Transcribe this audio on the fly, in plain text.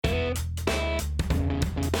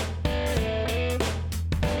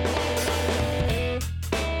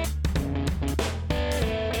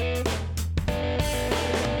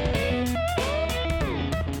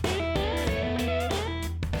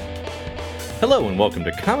Hello and welcome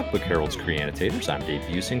to Comic Book Herald's Creanitators. I'm Dave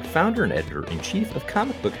Busing, founder and editor-in-chief of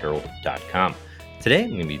comicbookherald.com. Today I'm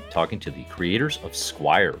going to be talking to the creators of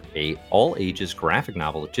Squire, a all-ages graphic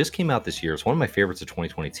novel that just came out this year. It's one of my favorites of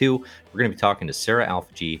 2022. We're going to be talking to Sarah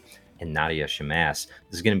Alfajee and Nadia Shammas.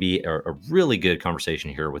 This is going to be a really good conversation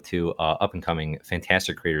here with two up-and-coming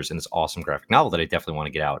fantastic creators in this awesome graphic novel that I definitely want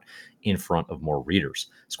to get out in front of more readers.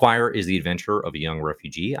 Squire is the adventure of a young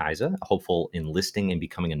refugee, Isa, hopeful enlisting and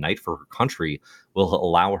becoming a knight for her country will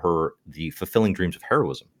allow her the fulfilling dreams of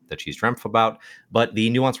heroism that she's dreamt about. But the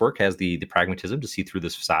nuanced work has the pragmatism to see through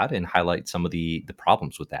this facade and highlight some of the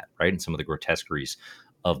problems with that, right? And some of the grotesqueries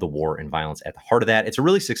of the war and violence at the heart of that. It's a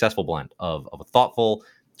really successful blend of a thoughtful,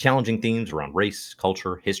 challenging themes around race,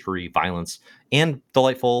 culture, history, violence, and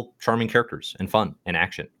delightful, charming characters and fun and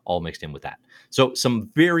action all mixed in with that. So some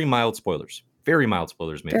very mild spoilers. Very mild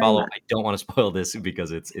spoilers may Very follow. much. I don't want to spoil this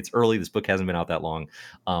because it's early. This book hasn't been out that long,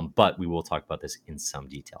 but we will talk about this in some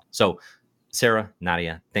detail. So, Sarah,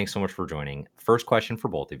 Nadia, thanks so much for joining. First question for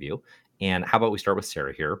both of you, and how about we start with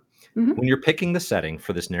Sarah here? Mhm. When you're picking the setting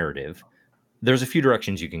for this narrative, there's a few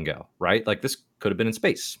directions you can go, right? Like this could have been in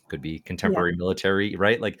space, could be Yeah. contemporary military,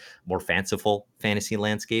 right? Like more fanciful fantasy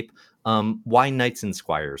landscape. Why knights and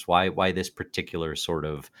squires? Why this particular sort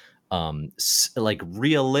of like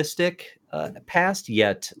realistic past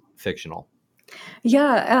yet fictional?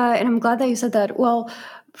 Yeah, and I'm glad that you said that. Well,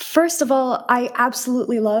 first of all, I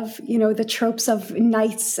absolutely love, the tropes of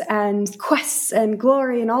knights and quests and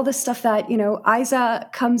glory and all this stuff that, Isa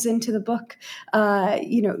comes into the book,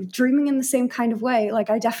 dreaming in the same kind of way. Like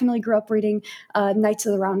I definitely grew up reading Knights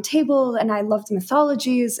of the Round Table, and I loved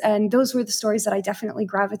mythologies, and those were the stories that I definitely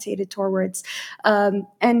gravitated towards.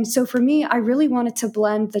 And so for me, I really wanted to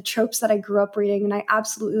blend the tropes that I grew up reading and I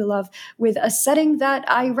absolutely love with a setting that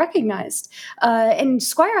I recognized. And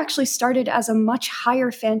Squire actually started as a much higher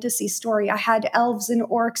fantasy story. I had elves and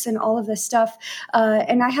orcs and all of this stuff.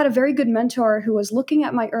 And I had a very good mentor who was looking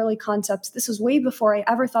at my early concepts. This was way before I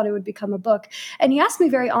ever thought it would become a book. And he asked me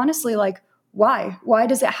very honestly, like, why? Why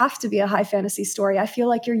does it have to be a high fantasy story? I feel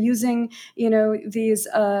like you're using, these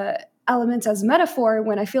elements as metaphor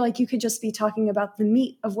when I feel like you could just be talking about the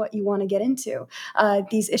meat of what you want to get into.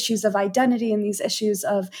 These issues of identity and these issues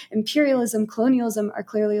of imperialism, colonialism are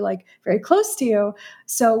clearly like very close to you.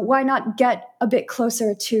 So why not get a bit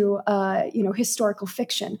closer to historical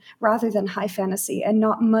fiction rather than high fantasy and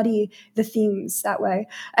not muddy the themes that way?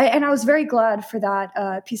 And I was very glad for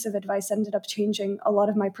that piece of advice. It ended up changing a lot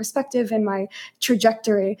of my perspective and my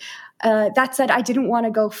trajectory. That said, I didn't want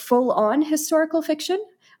to go full on historical fiction.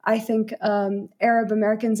 I think Arab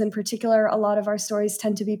Americans in particular, a lot of our stories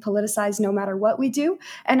tend to be politicized no matter what we do.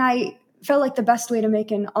 And I felt like the best way to make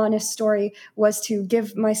an honest story was to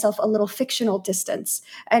give myself a little fictional distance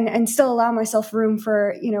and still allow myself room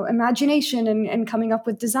for, imagination and coming up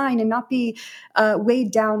with design and not be weighed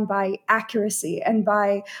down by accuracy and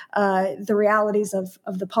by the realities of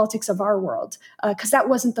the politics of our world. Because that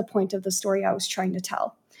wasn't the point of the story I was trying to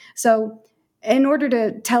tell. So in order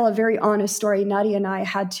to tell a very honest story, Nadia and I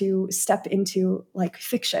had to step into like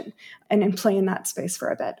fiction and play in that space for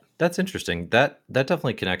a bit. That's interesting. That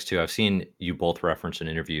definitely connects to. I've seen you both reference in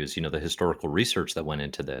interviews, the historical research that went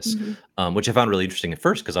into this, Mhm. which I found really interesting at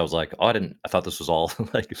first because I was like, oh, I thought this was all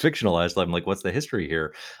like fictionalized. I'm like, what's the history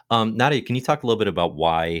here? Nadia, can you talk a little bit about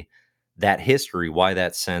why that history, why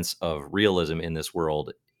that sense of realism in this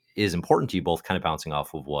world is important to you both, kind of bouncing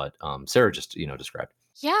off of what Sarah just described.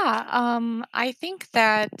 Yeah, I think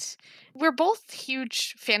that we're both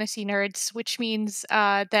huge fantasy nerds, which means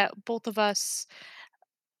that both of us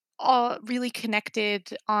all really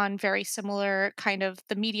connected on very similar kind of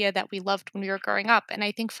the media that we loved when we were growing up. And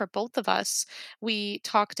I think for both of us, we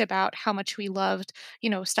talked about how much we loved,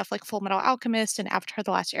 stuff like Full Metal Alchemist and Avatar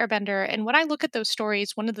The Last Airbender. And when I look at those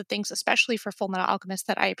stories, one of the things, especially for Full Metal Alchemist,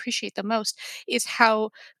 that I appreciate the most is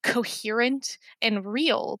how coherent and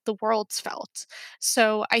real the worlds felt.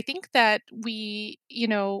 So I think that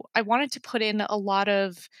I wanted to put in a lot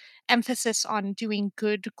of emphasis on doing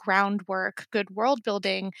good groundwork, good world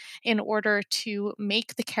building in order to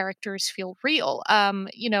make the characters feel real.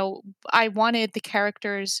 I wanted the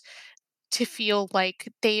characters to feel like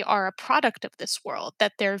they are a product of this world,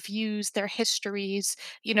 that their views, their histories,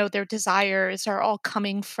 their desires are all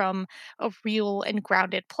coming from a real and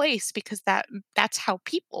grounded place because that's how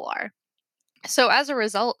people are. So as a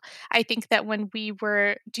result, I think that when we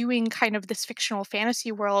were doing kind of this fictional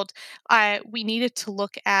fantasy world, we needed to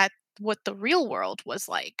look at what the real world was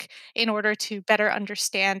like in order to better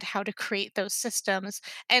understand how to create those systems.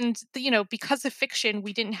 And because of fiction,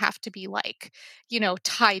 we didn't have to be like,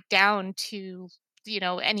 tied down to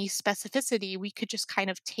any specificity. We could just kind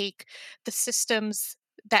of take the systems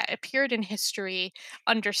that appeared in history,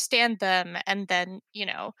 understand them, and then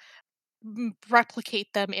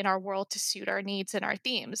replicate them in our world to suit our needs and our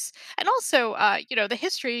themes. And also, the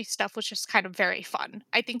history stuff was just kind of very fun.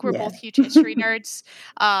 I think we're Yeah. both huge history nerds.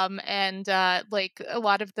 And like a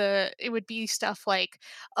lot of it would be stuff like,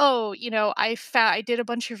 oh, I did a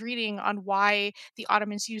bunch of reading on why the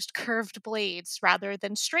Ottomans used curved blades rather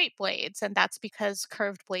than straight blades. And that's because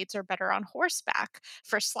curved blades are better on horseback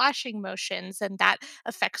for slashing motions. And that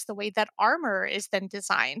affects the way that armor is then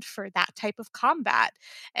designed for that type of combat.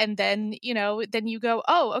 And then then you go,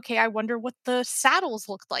 oh, okay, I wonder what the saddles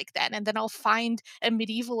looked like then. And then I'll find a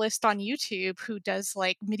medievalist on YouTube who does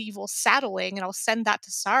like medieval saddling, and I'll send that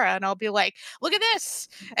to Sarah, and I'll be like, look at this.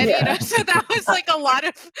 And Yeah. so that was like a lot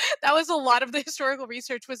of that was a lot of the historical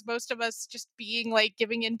research, was most of us just being like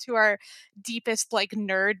giving into our deepest like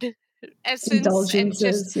nerd essence, and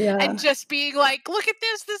just Indulgences. Yeah. being like, look at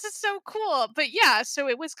this is so cool. But yeah, so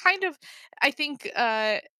it was kind of, I think,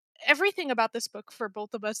 everything about this book for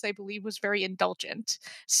both of us, I believe, was very indulgent.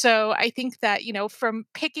 So I think that, from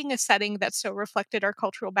picking a setting that so reflected our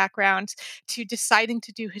cultural background to deciding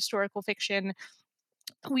to do historical fiction,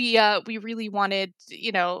 we really wanted,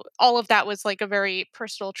 all of that was like a very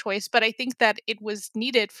personal choice, but I think that it was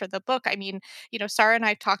needed for the book. I mean, Sarah and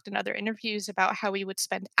I've talked in other interviews about how we would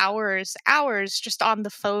spend hours just on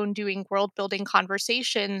the phone doing world building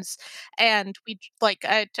conversations. And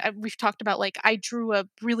we've talked about, like, I drew a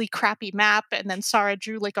really crappy map, and then Sarah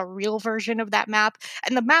drew like a real version of that map,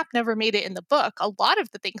 and the map never made it in the book. A lot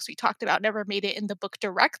of the things we talked about never made it in the book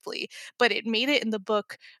directly, but it made it in the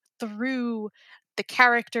book through the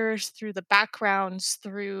characters, through the backgrounds,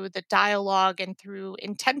 through the dialogue, and through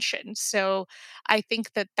intention. So I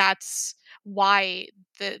think that that's why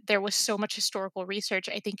there was so much historical research.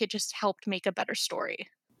 I think it just helped make a better story.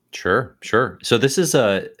 Sure, sure. So this is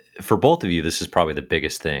for both of you, this is probably the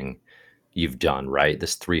biggest thing you've done, right?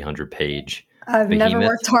 This 300-page I've never behemoth.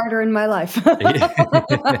 worked harder in my life.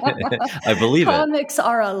 I believe it. Comics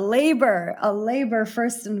are a labor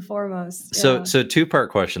first and foremost. So Yeah.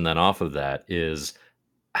 two-part question then off of that is,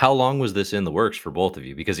 how long was this in the works for both of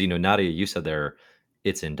you? Because, Nadia, you said there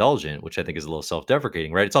it's indulgent, which I think is a little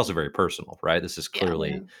self-deprecating, right? It's also very personal, right? This is Yeah. Yeah.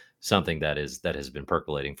 clearly something that has been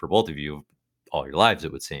percolating for both of you all your lives,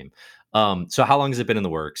 it would seem. So how long has it been in the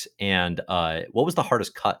works? And what was the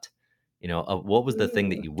hardest cut? What was the thing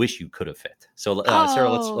that Ooh. you wish you could have fit? So,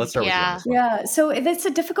 Sarah, Oh, let's start with you on yeah. this one. Yeah, so it's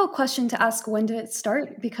a difficult question to ask, when did it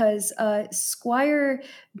start? Because Squire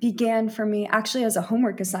began for me actually as a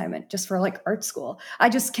homework assignment, just for like art school. I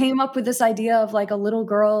just came up with this idea of like a little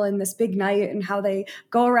girl and this big knight, and how they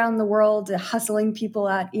go around the world hustling people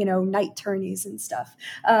at, knight tourneys and stuff.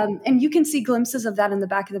 And you can see glimpses of that in the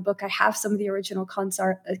back of the book. I have some of the original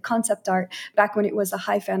concept art back when it was a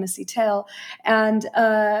high fantasy tale. And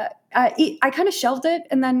I kind of shelved it.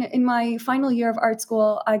 And then in my final year of art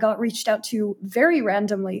school, I got reached out to very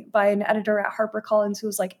randomly by an editor at HarperCollins who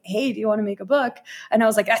was like, hey, do you want to make a book? And I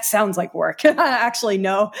was like, that sounds like work. Actually,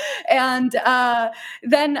 no. And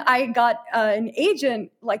then I got an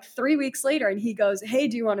agent like 3 weeks later, and he goes, hey,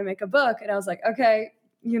 do you want to make a book? And I was like, okay.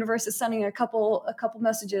 Universe is sending a couple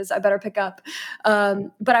messages, I better pick up.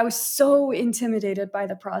 But I was so intimidated by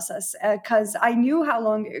the process because I knew how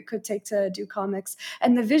long it could take to do comics,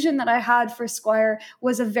 and the vision that I had for Squire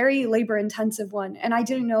was a very labor intensive one, and I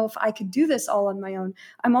didn't know if I could do this all on my own.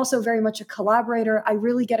 I'm also very much a collaborator. I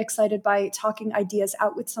really get excited by talking ideas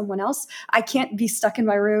out with someone else. I can't be stuck in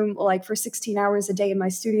my room like for 16 hours a day in my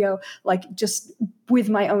studio, like just with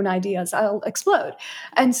my own ideas. I'll explode.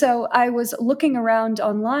 And so I was looking around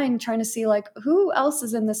online trying to see like who else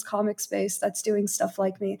is in this comic space that's doing stuff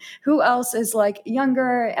like me. Who else is like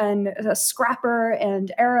younger and a scrapper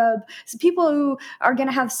and Arab. So people who are going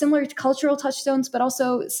to have similar cultural touchstones, but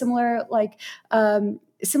also similar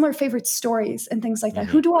similar favorite stories and things like that. Mhm.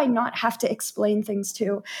 Who do I not have to explain things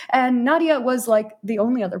to? And Nadia was like the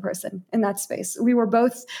only other person in that space. We were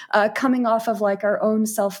both coming off of like our own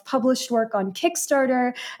self-published work on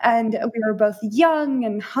Kickstarter, and we were both young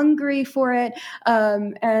and hungry for it,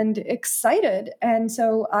 and excited. And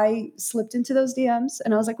so I slipped into those DMs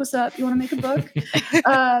and I was like, what's up? You want to make a book?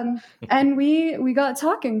 And we got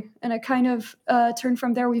talking, and it kind of turned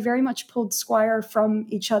from there. We very much pulled Squire from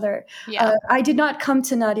each other. Yeah. I did not come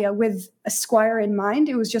to Nadia with a Squire in mind.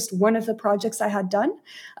 It was just one of the projects I had done.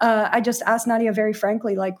 I just asked Nadia very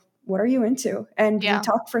frankly, like, what are you into? And we Yeah.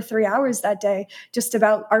 talked for 3 hours that day just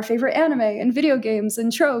about our favorite anime and video games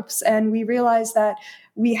and tropes. And we realized that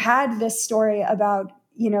we had this story about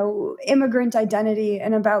immigrant identity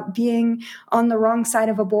and about being on the wrong side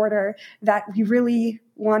of a border that we really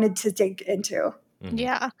wanted to dig into.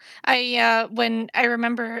 Yeah. When I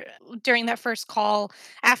remember during that first call,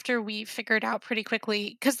 after we figured out pretty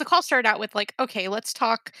quickly, because the call started out with like, okay, let's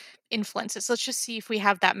talk influences. Let's just see if we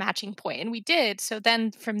have that matching point. And we did. So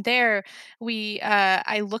then from there,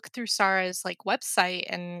 I looked through Sarah's like website,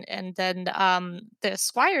 and then the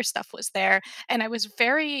Squire stuff was there. And I was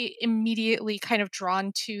very immediately kind of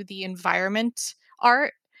drawn to the environment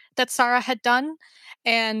art that Sarah had done.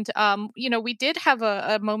 And we did have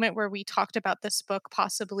a moment where we talked about this book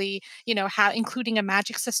possibly, including a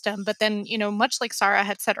magic system. But then, much like Sarah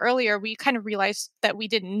had said earlier, we kind of realized that we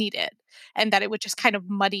didn't need it, and that it would just kind of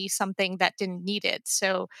muddy something that didn't need it.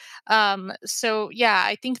 So yeah,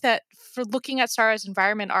 I think that for looking at Sarah's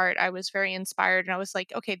environment art, I was very inspired, and I was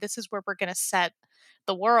like, okay, this is where we're going to set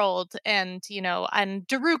the world. And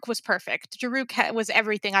Daruk was perfect. Daruk was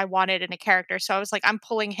everything I wanted in a character, so I was like, I'm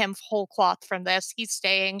pulling him whole cloth from this. He's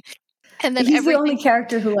staying. And then He's the only everything,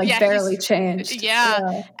 character who like yeah, barely changed. yeah.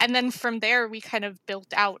 Yeah. And then from there we kind of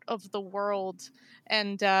built out of the world,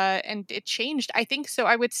 and it changed. I think so.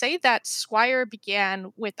 I would say that Squire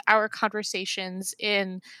began with our conversations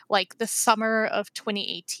in like the summer of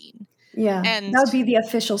 2018. Yeah, And that would be the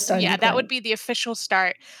official starting yeah, that would point. be the official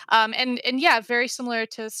start. And yeah, very similar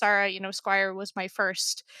to Sarah, Squire was my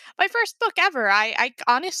first book ever. I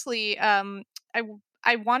honestly, I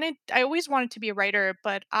always wanted to be a writer,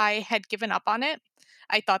 but I had given up on it.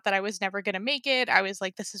 I thought that I was never going to make it. I was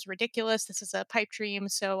like, this is ridiculous. This is a pipe dream.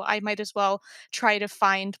 So I might as well try to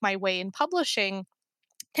find my way in publishing.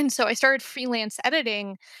 And so I started freelance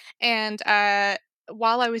editing, and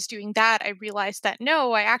while I was doing that, I realized that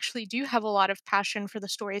no, I actually do have a lot of passion for the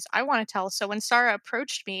stories I want to tell. So when Sarah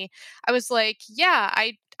approached me, I was like, yeah,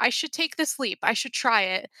 I should take this leap. I should try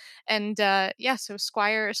it. And yeah, so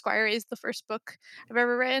Squire is the first book I've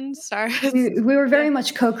ever written. Sarah, We were yeah, very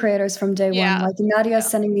much co-creators from day one. yeah, Like Nadia yeah,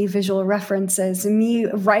 sending me visual references, and me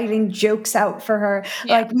writing jokes out for her.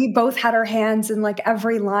 yeah. Like we both had our hands in like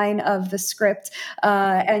every line of the script,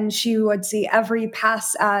 and she would see every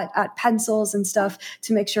pass at pencils and stuff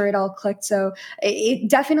to make sure it all clicked. So it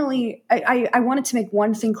definitely. I wanted to make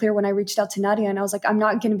one thing clear when I reached out to Nadia, and I was like, I'm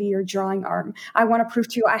not going to be your drawing arm. I want to prove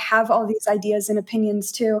to you I have all these ideas and opinions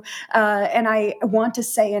too, and I want to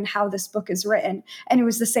say in how this book is written. And it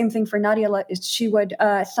was the same thing for Nadia. She would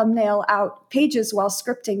thumbnail out pages while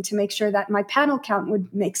scripting to make sure that my panel count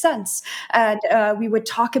would make sense. And we would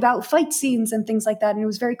talk about fight scenes and things like that. And it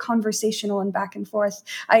was very conversational and back and forth.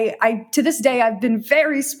 I to this day, I've been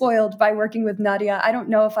very spoiled by working with Nadia. I don't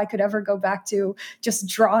know if I could ever go back to just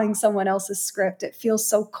drawing someone else's script. It feels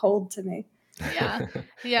so cold to me. Yeah.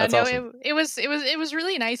 Yeah, That's no, awesome. it was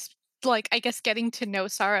really nice, like, I guess, getting to know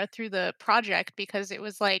Sarah through the project, because it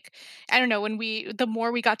was like, I don't know, the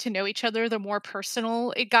more we got to know each other, the more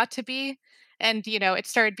personal it got to be. And it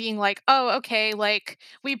started being like, oh, okay, like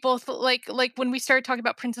we both like when we started talking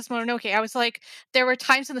about Princess Mononoke, I was like, there were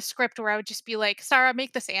times in the script where I would just be like, Sarah,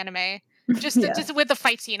 make this anime. Yeah. Just with the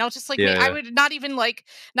fight scene. I'll just like Yeah, I yeah. would not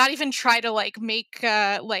even try to like make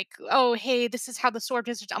like, oh, hey, this is how the sword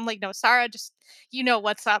is. I'm like, no, Sarah, just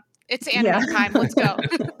what's up. It's Yeah. anime time. Let's go.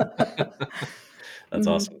 That's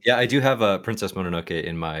Mhm. awesome. Yeah, I do have Princess Mononoke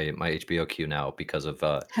in my HBO queue now because of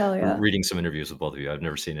Hell yeah. reading some interviews with both of you. I've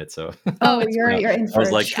never seen it, so Oh, Oh, it's you're yeah, you're in I for was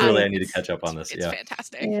a like, yeah, surely I need to treat. catch up on this. it's Yeah,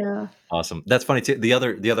 fantastic. Yeah. awesome. That's funny too. The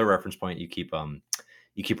other reference point you keep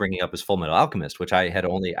bringing up is Full Metal Alchemist, which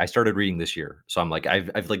I started reading this year. So I'm like,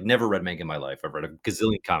 I've like never read manga in my life. I've read a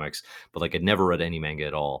gazillion comics, but like I'd never read any manga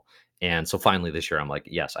at all. And so finally this year, I'm like,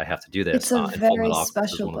 yes, I have to do this. It's a And Full very Metal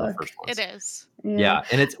Alchemist is special one of the book. first It ones. is. Yeah. Yeah,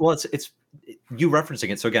 and it's you referencing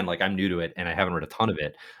it. So again, like I'm new to it and I haven't read a ton of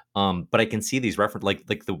it. But I can see these reference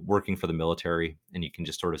like the working for the military, and you can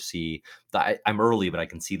just sort of see that I'm early, but I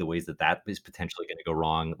can see the ways that is potentially going to go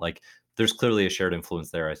wrong. Like there's clearly a shared influence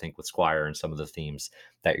there, I think, with Squire and some of the themes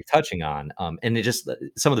that you're touching on. And it just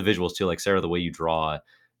some of the visuals too, like Sarah, the way you draw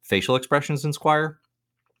facial expressions in Squire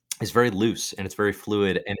is very loose and it's very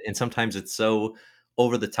fluid, and sometimes it's so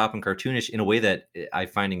over the top and cartoonish in a way that I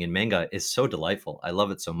finding in manga is so delightful. I love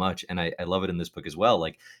it so much, and I love it in this book as well.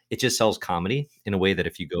 Like it just sells comedy in a way that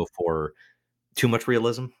if you go for too much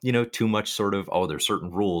realism, too much sort of, oh, there's certain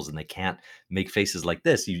rules and they can't make faces like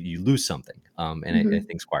this, you lose something. And I Mhm.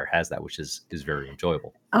 think Squire has that, which is very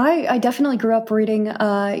enjoyable. I definitely grew up reading,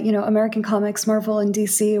 American comics. Marvel and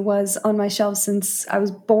DC was on my shelf since I was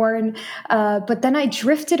born. But then I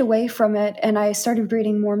drifted away from it and I started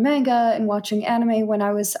reading more manga and watching anime when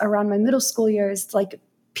I was around my middle school years, like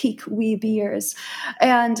peak weeb years.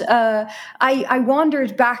 And I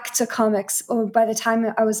wandered back to comics by the time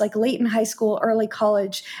I was like late in high school, early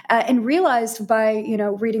college, and realized by,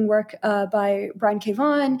 reading work by Brian K.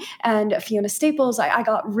 Vaughan and Fiona Staples, I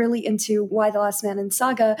got really into Y the Last Man in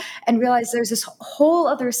Saga, and realized there's this whole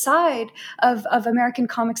other side of American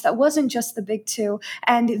comics that wasn't just the big two.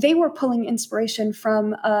 And they were pulling inspiration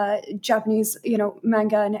from Japanese,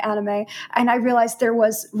 manga and anime. And I realized there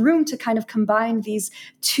was room to kind of combine these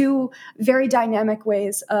two very dynamic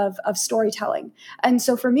ways of storytelling. And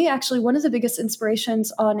so for me, actually, one of the biggest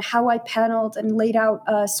inspirations on how I paneled and laid out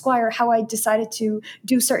Squire, how I decided to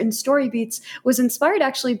do certain story beats, was inspired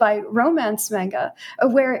actually by romance manga,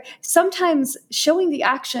 where sometimes showing the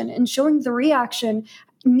action and showing the reaction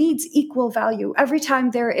needs equal value. Every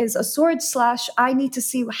time there is a sword slash, I need to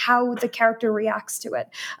see how the character reacts to it.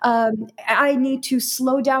 I need to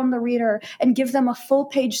slow down the reader and give them a full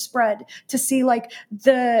page spread to see like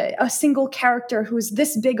a single character who's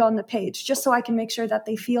this big on the page, just so I can make sure that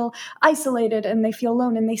they feel isolated and they feel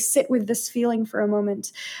alone and they sit with this feeling for a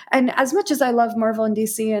moment. And as much as I love Marvel and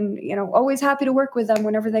DC, and always happy to work with them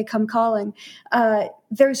whenever they come calling,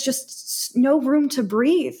 there's just no room to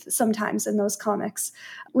breathe sometimes in those comics,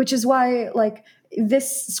 which is why like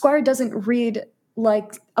this Squire doesn't read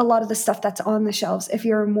like a lot of the stuff that's on the shelves if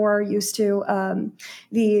you're more used to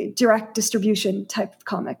the direct distribution type of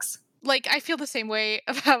comics. Like, I feel the same way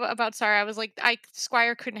about Sarah. I was like, I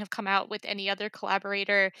Squire couldn't have come out with any other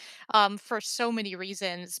collaborator, for so many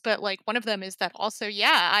reasons. But like one of them is that also,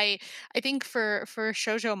 yeah, I think for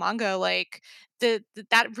shoujo manga, like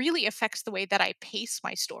that really affects the way that I pace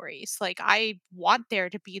my stories. Like I want there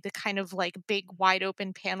to be the kind of like big wide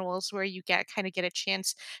open panels where you get a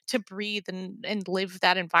chance to breathe and live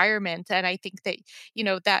that environment. And I think that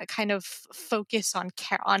that kind of focus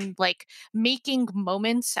on like making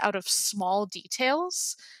moments out of small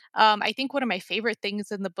details. I think one of my favorite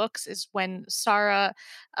things in the books is when Sarah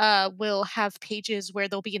will have pages where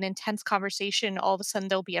there'll be an intense conversation. All of a sudden,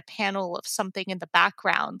 there'll be a panel of something in the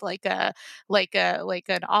background, like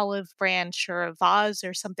an olive branch or a vase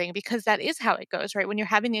or something, because that is how it goes, right? When you're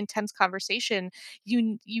having an intense conversation,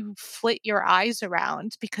 you flit your eyes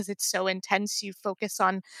around because it's so intense. You focus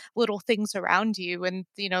on little things around you, and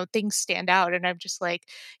things stand out. And I'm just like,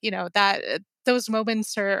 that those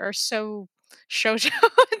moments are so shoujo.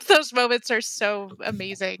 Those moments are so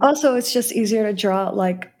amazing. Also, it's just easier to draw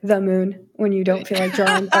like the moon when you don't feel like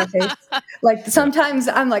drawing a face. Like Yeah. sometimes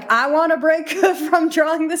I'm like, I want to break from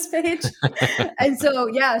drawing this page. And so,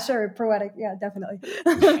 yeah, sure, poetic. Yeah, definitely.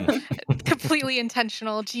 Completely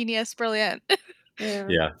intentional, genius, brilliant. Yeah.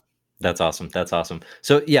 Yeah. That's awesome. That's awesome.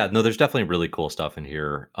 So yeah, no, there's definitely really cool stuff in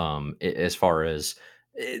here. As far as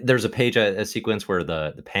there's a page, a sequence where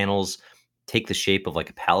the panels take the shape of like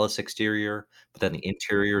a palace exterior, but then the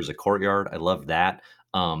interior is a courtyard. I love that.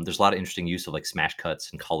 There's a lot of interesting use of like smash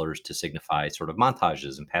cuts and colors to signify sort of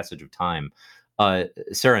montages and passage of time.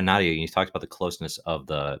 Sarah and Nadia, you talked about the closeness of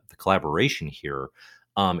the collaboration here.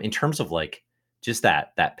 In terms of like just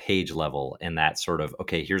that page level and that sort of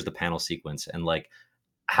okay, here's the panel sequence and like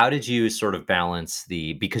how did you sort of balance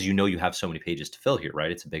the because you have so many pages to fill here,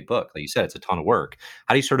 right? It's a big book. Like you said, it's a ton of work.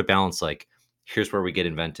 How do you sort of balance like here's where we get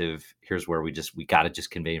inventive, here's where we got to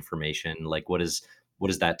just convey information. Like what is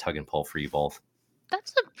that tug and pull for you both?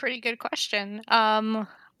 That's a pretty good question. Well,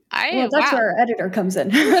 I that's wow. where our editor comes in.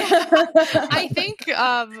 Yeah. I think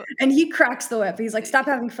And he cracks the whip. He's like, stop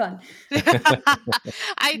having fun.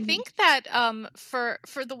 I Mhm. think that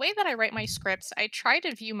for the way that I write my scripts, I try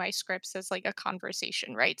to view my scripts as like a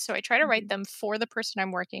conversation, right? So I try to write Mhm. them for the person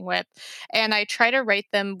I'm working with, and I try to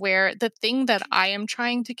write them where the thing that I am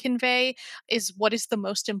trying to convey is what is the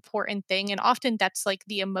most important thing, and often that's like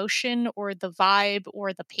the emotion or the vibe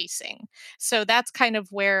or the pacing. So that's kind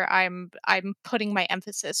of where I'm putting my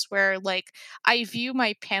emphasis, where like I view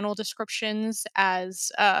my panel descriptions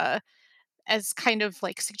as kind of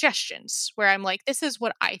like suggestions where I'm like, this is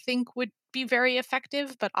what I think would be very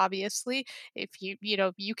effective. But obviously, if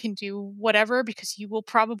you can do whatever because you will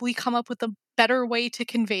probably come up with a better way to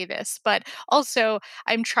convey this. But also,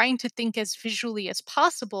 I'm trying to think as visually as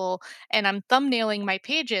possible and I'm thumbnailing my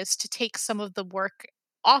pages to take some of the work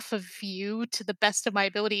off of you to the best of my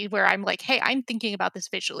ability where I'm like, hey, I'm thinking about this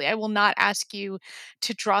visually. I will not ask you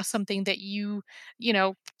to draw something that you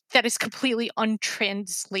know that is completely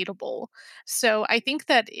untranslatable. So I think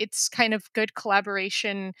that it's kind of good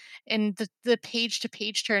collaboration, and the page to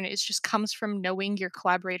page turn is just comes from knowing your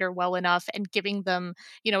collaborator well enough and giving them,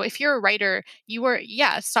 if you're a writer,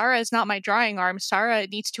 yeah, Sarah is not my drawing arm. Sarah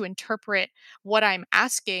needs to interpret what I'm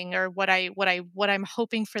asking, or what I'm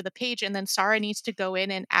hoping for the page, and then Sarah needs to go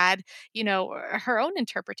in and add, her own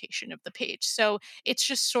interpretation of the page. So it's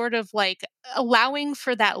just sort of like allowing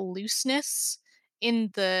for that looseness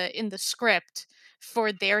in the script,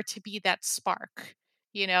 for there to be that spark,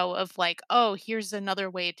 of like, oh, here's another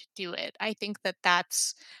way to do it. I think that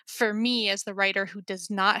that's, for me as the writer who does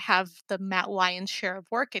not have the lion's share of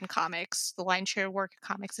work in comics. The lion's share of work in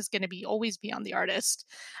comics is going to be always be on the artist.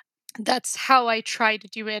 That's how I try to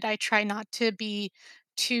do it. I try not to be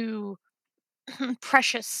too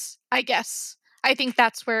precious, I guess. I think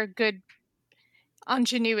that's where good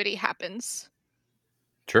ingenuity happens.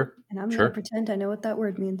 Sure, And I'm going to sure. pretend I know what that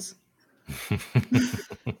word means. No,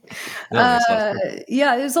 it makes a lot of sense.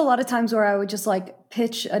 Yeah, there's a lot of times where I would just like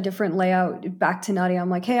pitch a different layout back to Nadia. I'm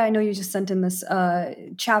like, hey, I know you just sent in this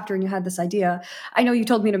chapter and you had this idea. I know you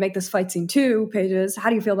told me to make this fight scene 2 pages. How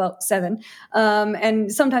do you feel about 7?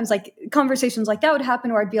 And sometimes like conversations like that would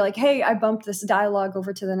happen where I'd be like, hey, I bumped this dialogue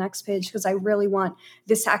over to the next page because I really want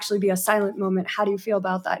this to actually be a silent moment. How do you feel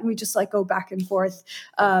about that? And we just like go back and forth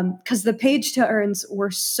because the page turns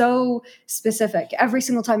were so specific. Every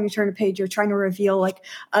single time you turn a page, you're trying to reveal like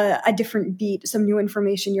a different beat, some new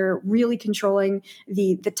information. You're really controlling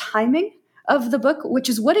the timing of the book, which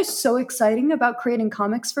is what is so exciting about creating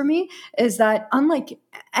comics for me, is that unlike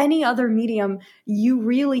any other medium, you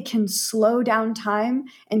really can slow down time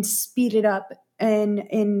and speed it up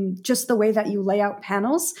in just the way that you lay out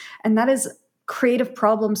panels. And that is creative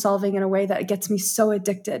problem solving in a way that gets me so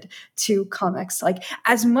addicted to comics. Like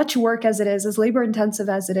as much work as it is, as labor intensive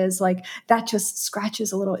as it is, like that just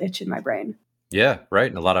scratches a little itch in my brain. Yeah, right,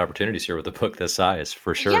 and a lot of opportunities here with a book this size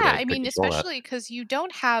for sure Yeah, to I mean, control that. especially because you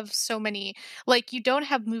don't have so many, like, you don't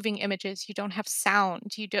have moving images, you don't have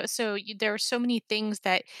sound, you don't, so there are so many things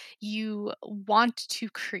that you want to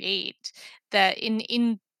create, that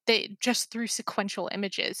in the just through sequential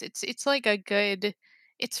images. It's like a good,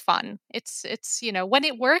 it's fun. It's when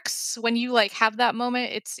it works, when you like have that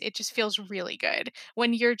moment, it just feels really good.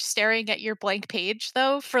 When you're staring at your blank page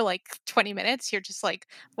though for like 20 minutes, you're just like,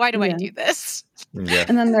 why do I Yeah. do this? Yeah.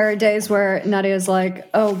 And then there are days where Nadia's like,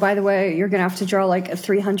 oh, by the way, you're going to have to draw like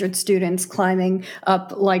 300 students climbing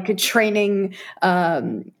up like training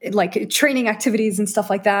activities and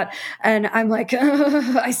stuff like that. And I'm like,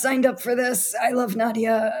 I signed up for this. I love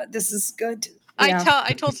Nadia. This is good. Yeah.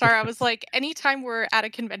 I told Sarah, I was like, anytime we're at a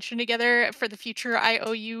convention together for the future, I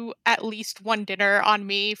owe you at least one dinner on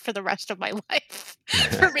me for the rest of my life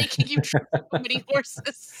for making you try so many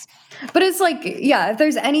horses. But it's like, yeah, if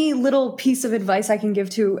there's any little piece of advice I can give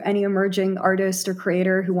to any emerging artist or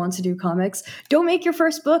creator who wants to do comics, don't make your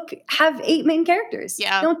first book have 8 main characters.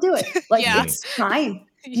 Yeah. Don't do it. Like, Yeah. it's fine.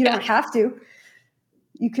 You Yeah. don't have to.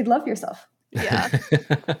 You could love yourself. Yeah.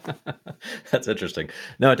 That's interesting.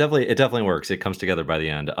 No, it definitely works. It comes together by the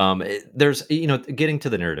end. There's getting to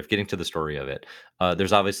the narrative, getting to the story of it.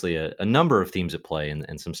 There's obviously a number of themes at play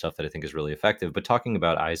and some stuff that I think is really effective. But talking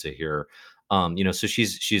about Isa here, so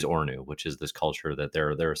she's Ornu, which is this culture that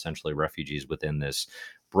they're essentially refugees within this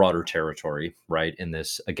broader territory, right? In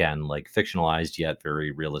this again like fictionalized yet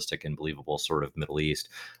very realistic and believable sort of Middle East.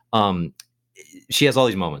 Um, she has all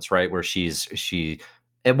these moments, right, where she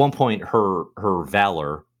at one point her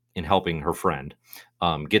valor in helping her friend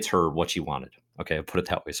gets her what she wanted. Okay, I'll put it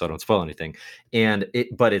that way, so I don't spoil anything. And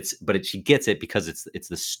she gets it because it's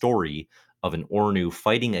the story of an Ornu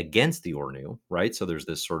fighting against the Ornu, right? So there's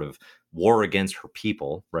this sort of war against her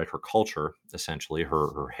people, right? Her culture, essentially,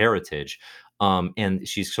 her heritage. And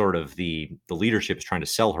she's sort of the leadership is trying to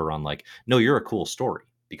sell her on like, no, you're a cool story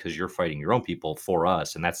because you're fighting your own people for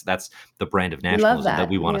us, and that's the brand of We love nationalism that that.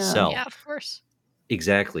 we want to Yeah. Yeah, sell. of course.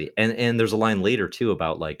 Exactly. And there's a line later too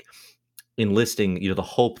about like enlisting, the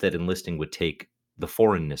hope that enlisting would take the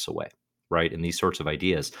foreignness away, right? And these sorts of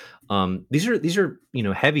ideas. These are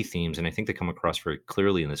heavy themes, and I think they come across very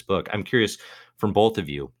clearly in this book. I'm curious from both of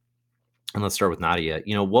you, and let's start with Nadia.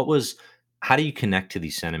 How do you connect to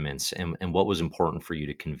these sentiments, and what was important for you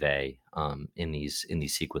to convey in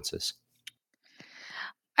these sequences?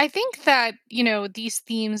 I think that, these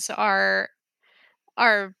themes are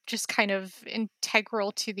just kind of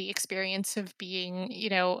integral to the experience of being,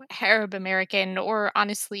 Arab American, or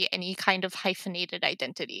honestly any kind of hyphenated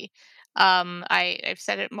identity. I've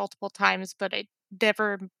said it multiple times, but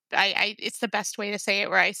never it's the best way to say it,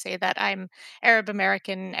 where I say that I'm Arab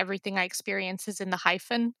American, everything I experience is in the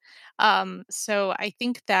hyphen. So I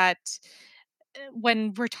think that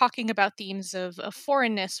when we're talking about themes of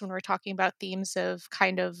foreignness, when we're talking about themes of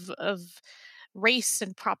kind of race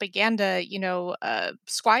and propaganda,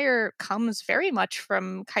 Squire comes very much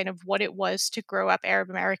from kind of what it was to grow up Arab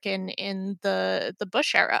American in the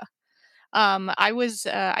Bush era.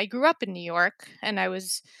 I grew up in New York, and I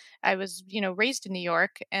was raised in New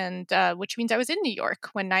York, and which means I was in New York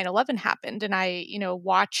when 9/11 happened, and I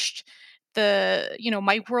watched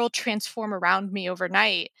my world transform around me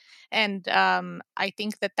overnight. And I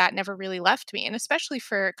think that that never really left me, and especially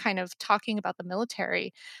for kind of talking about the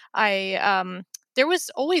military. I There was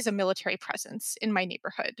always a military presence in my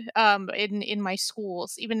neighborhood, in my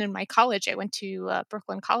schools, even in my college. I went to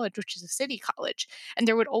Brooklyn College, which is a city college, and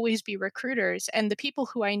there would always be recruiters. And the people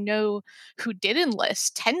who I know who did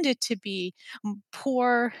enlist tended to be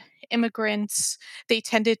poor immigrants. They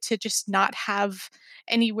tended to just not have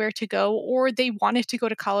anywhere to go, or they wanted to go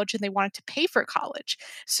to college and they wanted to pay for college.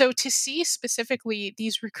 So to see specifically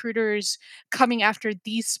these recruiters coming after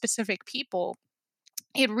these specific people,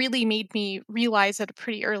 it really made me realize at a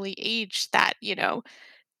pretty early age that,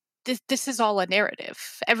 this is all a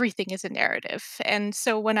narrative. Everything is a narrative. And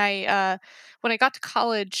so when I got to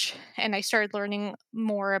college and I started learning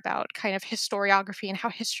more about kind of historiography and how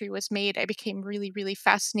history was made, I became really, really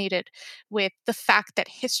fascinated with the fact that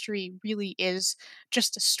history really is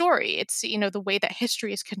just a story. It's, the way that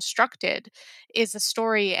history is constructed is a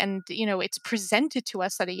story, and it's presented to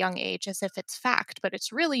us at a young age as if it's fact, but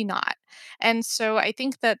it's really not. And so I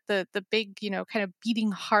think that the big, kind of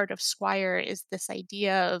beating heart of Squire is this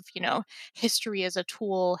idea of, history as a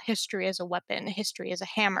tool, history as a weapon, history as a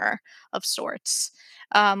hammer of sorts,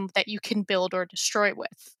 that you can build or destroy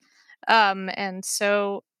with. And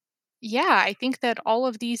so yeah, I think that all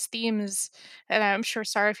of these themes, and I'm sure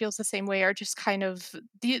Sarah feels the same way, are just kind of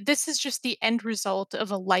this is just the end result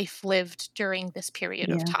of a life lived during this period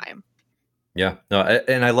of Yeah. time. Yeah, no,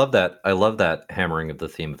 and I love that. I love that hammering of the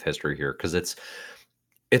theme of history here because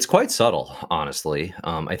it's quite subtle, honestly.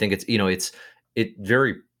 I think it's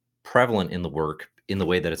very prevalent in the work in the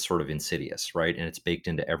way that it's sort of insidious, right? And it's baked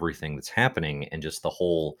into everything that's happening, and just the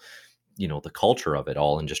whole, the culture of it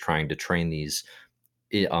all, and just trying to train these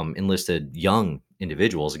enlisted young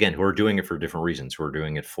individuals again who are doing it for different reasons, who are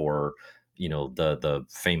doing it for the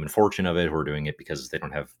fame and fortune of it, who are doing it because they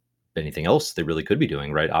don't have anything else they really could be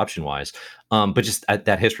doing, right, option wise. But just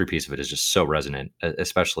that history piece of it is just so resonant,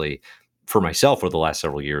 especially for myself over the last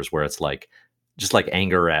several years, where it's like just like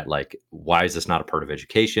anger at like, why is this not a part of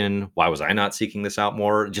education? Why was I not seeking this out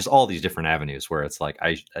more? Just all these different avenues where it's like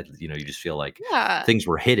you just feel like Yeah. things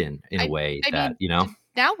were hidden in a I way I that mean,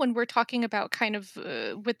 now when we're talking about kind of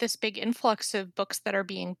with this big influx of books that are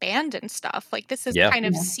being banned and stuff, like this is yeah. kind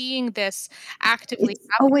of Yeah. seeing this actively It's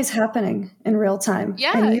happen. always happening in real time. And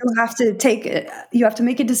Yeah, you have to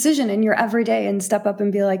make a decision in your everyday and step up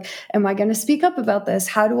and be like, am I going to speak up about this?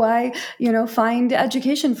 How do I, find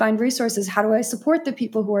education, find resources? How do I support the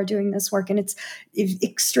people who are doing this work? And it's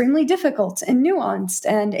extremely difficult and nuanced.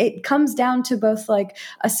 And it comes down to both like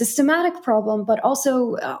a systematic problem, but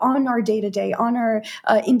also on our day to day, on our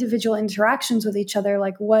individual interactions with each other.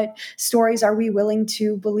 Like, what stories are we willing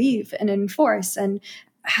to believe and enforce? And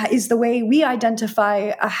is the way we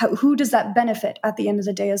identify who does that benefit at the end of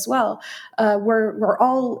the day as well. We're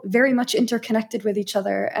all very much interconnected with each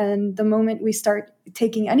other, and the moment we start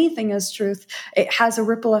taking anything as truth, it has a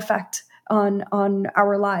ripple effect on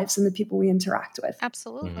our lives and the people we interact with. Hmm.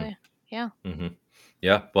 absolutely. Yeah. Hmm.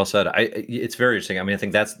 Yeah, well said. It's very interesting. I mean, I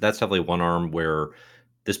think that's definitely one arm where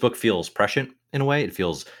this book feels prescient in a way. It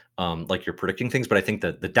feels like you're predicting things, but I think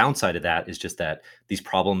that the downside of that is just that these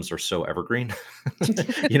problems are so evergreen,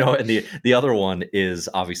 And the other one is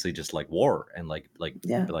obviously just like war and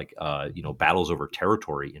Yeah. battles over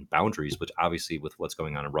territory and boundaries, which obviously with what's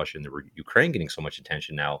going on in Russia and Ukraine getting so much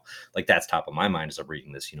attention now, like that's top of my mind as I'm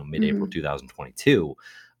reading this, mid-April Hmm. 2022.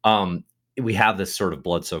 Um, we have this sort of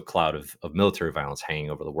blood-soaked cloud of military violence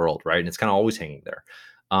hanging over the world, right? And it's kind of always hanging there.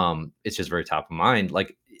 It's just very top of mind.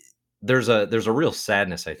 Like there's a real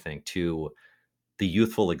sadness, I think, to the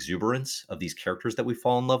youthful exuberance of these characters that we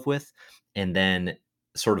fall in love with, and then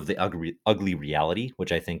sort of the ugly reality,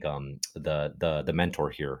 which I think the mentor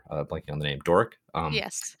here, blanking on the name, Doric,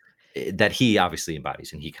 Yes. that he obviously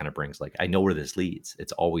embodies, and he kind of brings like, I know where this leads.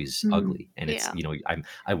 It's always Hmm. ugly, and it's Yeah.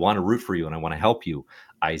 I want to root for you and I want to help you,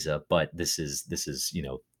 Isa, but this is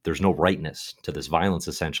there's no rightness to this violence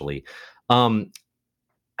essentially. Um,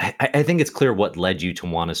 I think it's clear what led you to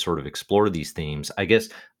want to sort of explore these themes. I guess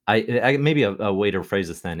maybe a way to phrase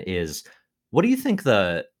this then is What do you think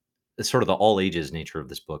the sort of the all ages nature of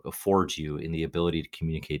this book affords you in the ability to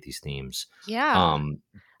communicate these themes? Yeah. Um,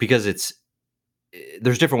 because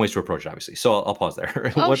there's different ways to approach it, obviously. So I'll pause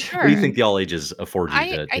there. Oh, What do you sure. think the all ages afford you I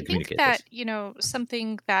to think communicate that, this?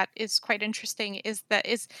 something that is quite interesting is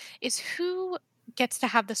who gets to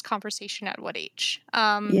have this conversation at what age.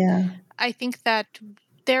 Yeah. I think that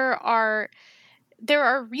there are there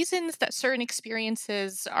are reasons that certain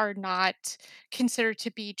experiences are not considered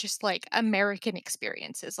to be just like American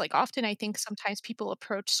experiences. Like often I think sometimes people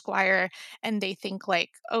approach Squire and they think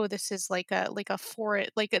like, oh, this is like a foreign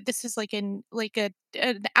this is like an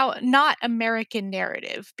out not American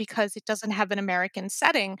narrative because it doesn't have an American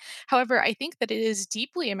setting. However, I think that it is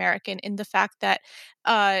deeply American in the fact that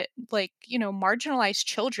marginalized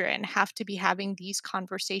children have to be having these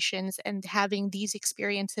conversations and having these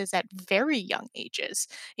experiences at very young ages.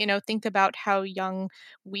 Think about how young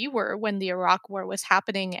we were when the Iraq war was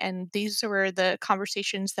happening, and these were the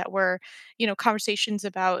conversations that were, conversations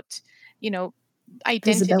about, you know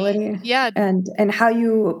identity. Visibility Yeah. and how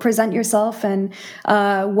you present yourself and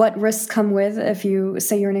what risks come with if you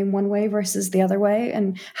say your name one way versus the other way,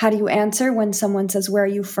 and how do you answer when someone says where are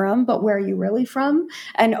you from but where are you really from,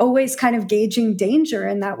 and always kind of gauging danger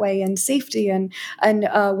in that way and safety and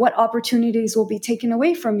what opportunities will be taken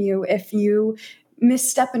away from you if you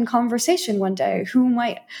misstep in conversation one day, who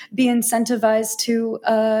might be incentivized to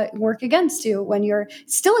work against you when you're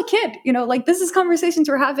still a kid, like this is conversations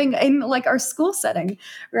we're having in like our school setting,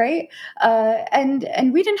 right?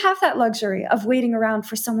 And we didn't have that luxury of waiting around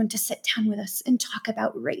for someone to sit down with us and talk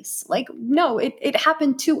about race. Like no, it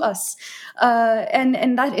happened to us. And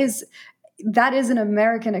that is an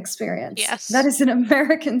American experience. That Yes. is an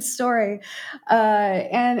American story,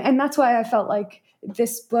 and that's why I felt like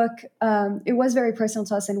this book, it was very personal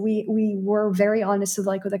to us, and we were very honest with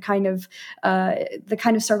like with the kind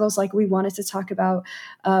of struggles like we wanted to talk about,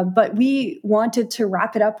 but we wanted to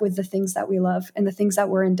wrap it up with the things that we love and the things that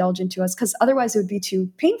were indulgent to us, because otherwise it would be too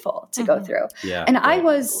painful to go Hmm. through. Yeah, And right.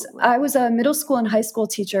 I was a middle school and high school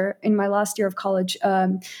teacher in my last year of college.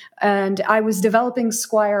 And I was developing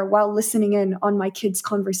Squire while listening in on my kids'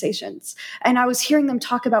 conversations. And I was hearing them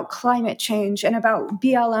talk about climate change and about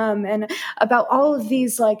BLM and about all of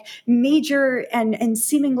these like major and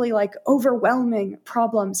seemingly like overwhelming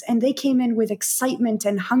problems. And they came in with excitement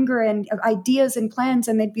and hunger and ideas and plans.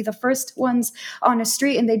 And they'd be the first ones on a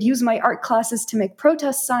street, and they'd use my art classes to make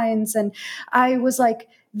protest signs. And I was like,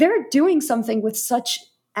 they're doing something with such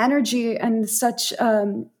energy and such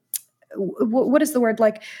what is the word,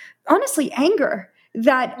 like honestly anger,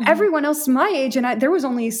 that Hmm. everyone else my age, and there was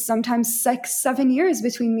only sometimes 6 7 years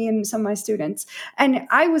between me and some of my students, and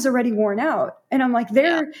I was already worn out, and I'm like,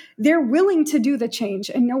 Yeah. they're willing to do the change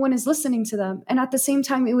and no one is listening to them. And at the same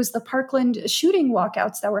time, it was the Parkland shooting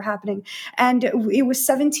walkouts that were happening, and it was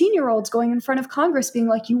 17-year-olds going in front of Congress being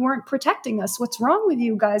like, you weren't protecting us, what's wrong with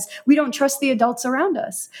you guys, we don't trust the adults around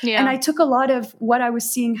us. And Yeah. I took a lot of what I was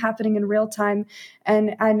seeing happening in real time,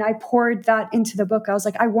 and I poured that into the book. I was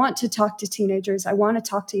like, I want to talk to teenagers, I want to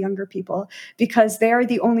talk to younger people, because they are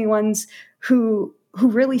the only ones who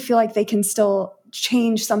really feel like they can still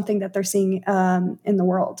change something that they're seeing in the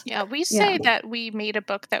world. Yeah, we Yeah. say that we made a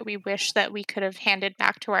book that we wish that we could have handed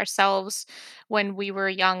back to ourselves when we were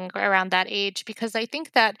young, around that age, because I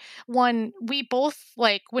think that one, we both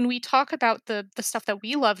like when we talk about the stuff that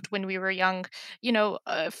we loved when we were young,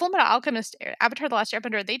 Full Metal Alchemist, Avatar: The Last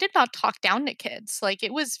Airbender, they did not talk down to kids. Like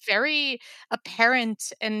it was very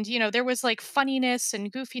apparent, and there was like funniness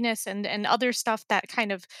and goofiness and other stuff that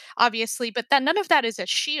kind of obviously, but that none of that is a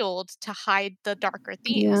shield to hide the darker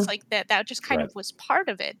Yeah. themes. Like that just kind Right. of was part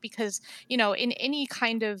of it, because in any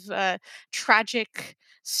kind of tragic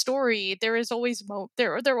story, there is always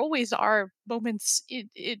there always are moments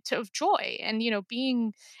of joy, and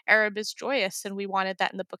being Arab is joyous, and we wanted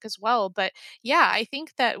that in the book as well. But yeah, I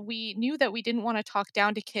think that we knew that we didn't want to talk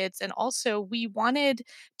down to kids, and also we wanted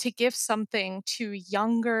to give something to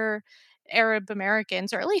younger Arab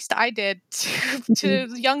Americans, or at least I did, to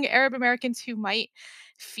Mhm. young Arab Americans who might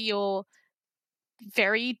feel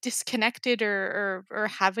very disconnected, or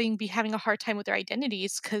having a hard time with their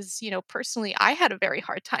identities, because personally I had a very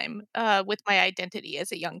hard time with my identity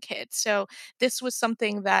as a young kid. So this was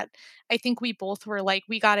something that I think we both were like,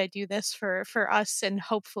 we got to do this for us, and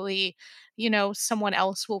hopefully someone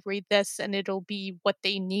else will read this and it'll be what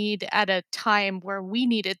they need at a time where we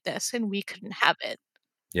needed this and we couldn't have it.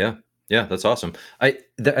 Yeah. Yeah, that's awesome. I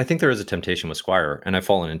think there is a temptation with Squire, and I've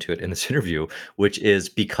fallen into it in this interview, which is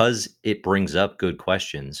because it brings up good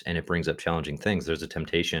questions and it brings up challenging things. There's a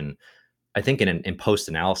temptation I think in post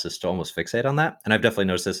analysis to almost fixate on that, and I've definitely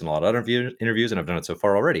noticed this in a lot of other interviews, and I've done it so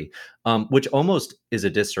far already, which almost is a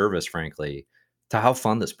disservice, frankly, to how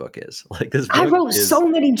fun this book is. Like this I book wrote is, so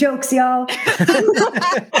many jokes, y'all.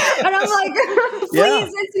 And I'm like, yeah,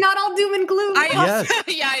 please, it's not all doom and gloom. I also, yes,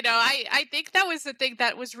 yeah, I know. I think that was the thing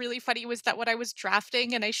that was really funny was that when I was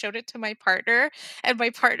drafting and I showed it to my partner, and my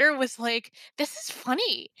partner was like, "This is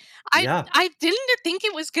funny. I yeah, I didn't think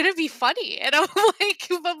it was gonna be funny," and I'm like,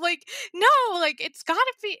 no, like it's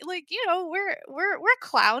gotta be like we're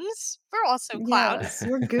clowns. We're also Yes, clowns.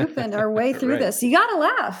 we're goofing our way through right, this. You gotta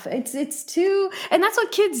laugh. It's too, and that's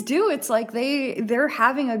what kids do. It's like they're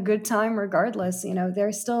having a good time regardless. You know,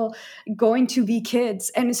 they're still going to be kids.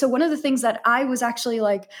 And so one of the things that I was actually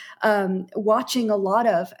like watching a lot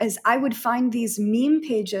of is I would find these meme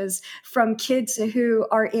pages from kids who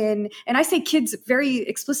are in, and I say kids very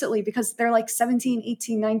explicitly because they're like 17,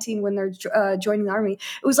 18, 19 when they're joining the army.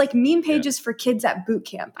 It was like meme yeah, pages for kids at boot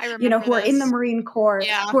camp, I you know, remember who are in the this. Marine Corps,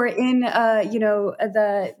 Yeah. who are in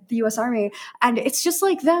the US Army, and it's just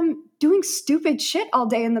like them doing stupid shit all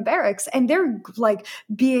day in the barracks, and they're like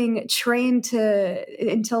being trained to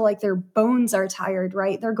until like their bones are tired,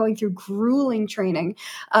 right? They're going through grueling training,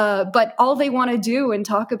 but all they want to do and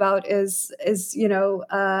talk about is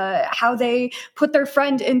how they put their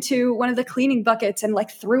friend into one of the cleaning buckets and like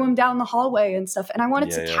threw him down the hallway and stuff. And I wanted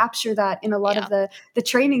to yeah, capture that in a lot of Yeah. the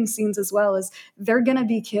training scenes as well. As they're gonna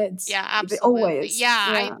be kids, Yeah, absolutely. always. Yeah,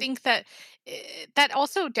 I Yeah. think that that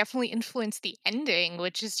also definitely influenced the ending,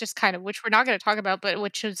 which is just kind of which we're not going to talk about, but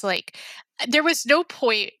which is like there was no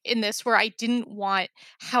point in this where I didn't want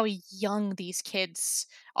how young these kids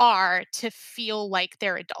are to feel like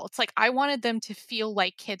they're adults. Like I wanted them to feel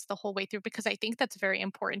like kids the whole way through because I think that's very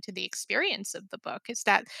important to the experience of the book is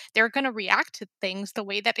that they're going to react to things the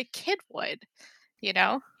way that a kid would, you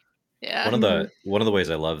know? Yeah. Mhm. One of the ways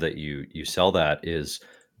I love that you sell that is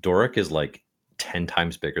Doric is like 10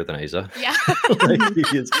 times bigger than Asa. Yeah. Like Mhm.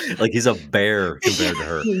 he is like he's a bear compared to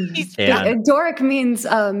her. He's And Doric means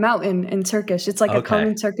mountain in Turkish. It's like a okay.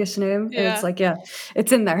 common Turkish name. And it's yeah. like, yeah,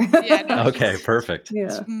 it's in there. Yeah, no, Okay, perfect. he's Yeah.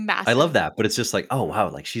 I love massive. that, but it's just like, oh wow,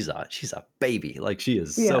 like she's a baby. Like she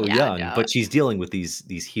is Yeah. so Yeah, young, no. but she's dealing with these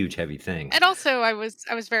huge heavy things. And also I was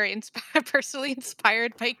very personally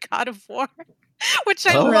inspired by God of War, which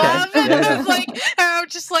I Oh, okay. Right. love, and Yeah, this yeah. is like I'm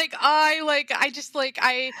just like I just like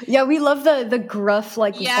I Yeah, we love the gruff,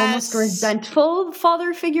 like almost yes. resentful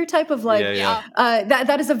father figure type of Yeah, like yeah. Yeah.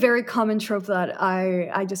 that is a very common trope that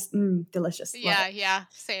I just delicious. Love it. Yeah, yeah,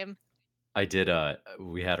 same. I did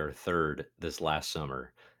we had our third this last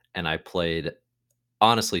summer and I played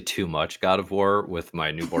honestly too much God of War with my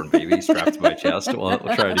newborn baby strapped to my chest while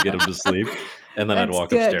trying to get him to sleep. And then I'd That's walk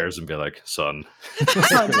good. upstairs and be like, son.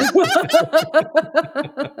 Son.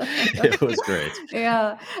 It was great.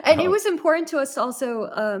 Yeah, and it Oh, was important to us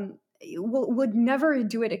also. Would never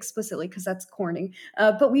do it explicitly because that's corny.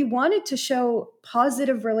 But we wanted to show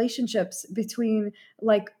positive relationships between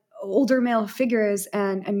like older male figures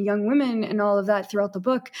and young women and all of that throughout the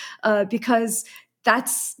book, because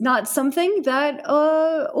that's not something that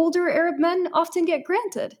older Arab men often get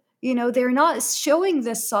granted. You know, they're not showing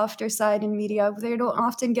this softer side in media. They don't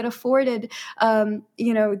often get afforded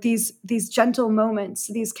these gentle moments,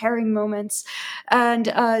 these caring moments.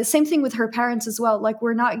 And same thing with her parents as well. Like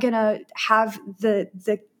we're not gonna have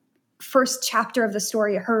the first chapter of the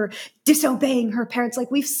story, her disobeying her parents. Like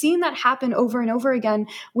we've seen that happen over and over again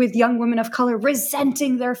with young women of color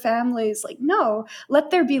resenting their families. Like, no, let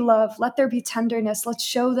there be love, let there be tenderness. Let's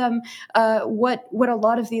show them what a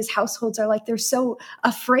lot of these households are like. They're so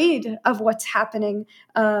afraid of what's happening.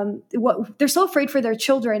 What they're so afraid for their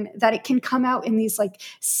children that it can come out in these like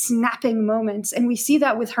snapping moments. And we see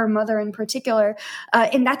that with her mother in particular.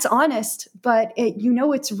 And that's honest, but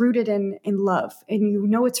it's rooted in love,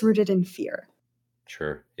 and it's rooted in fear.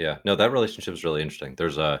 sure. Yeah. No, that relationship is really interesting.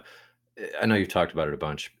 I know you've talked about it a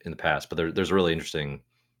bunch in the past, but there's a really interesting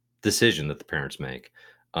decision that the parents make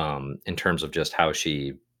in terms of just how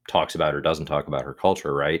she talks about or doesn't talk about her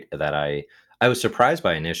culture, right? That I was surprised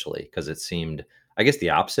by initially because it seemed, I guess, the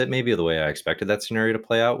opposite maybe of the way I expected that scenario to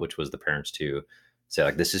play out, which was the parents to say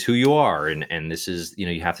like, "This is who you are," and this is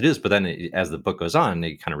you have to do this. But then as the book goes on,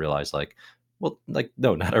 they kind of realize like, well, like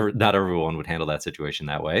no, not everyone would handle that situation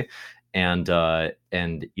that way, and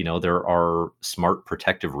there are smart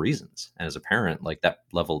protective reasons. And as a parent, like that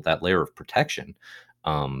layer of protection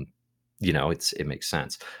um it makes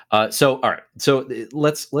sense. So all right, so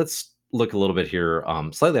let's look a little bit here,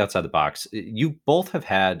 slightly outside the box. You both have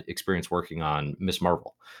had experience working on Miss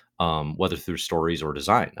Marvel, whether through stories or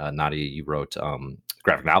design. Nadia, you wrote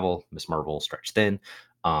graphic novel Miss Marvel Stretched Thin.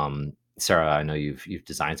 Sarah, I know you've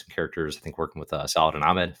designed some characters. I think working with Saladin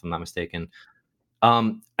Ahmed, if I'm not mistaken.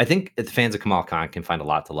 I think the fans of Kamal Khan can find a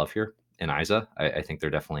lot to love here in Isa. I think they're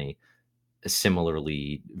definitely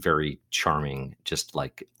similarly very charming, just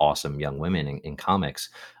like awesome young women in comics.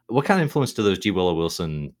 What kind of influence do those G. Willow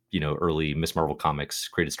Wilson, early Miss Marvel comics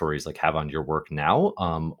created stories like have on your work now?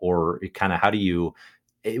 Or kind of how do you,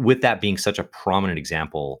 with that being such a prominent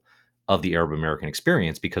example of the Arab American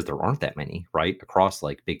experience, because there aren't that many, right, across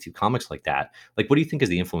like big two comics like that. Like, what do you think is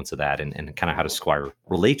the influence of that, and kind of how does Squire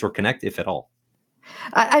relate or connect, if at all?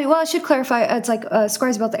 Well, I should clarify. It's like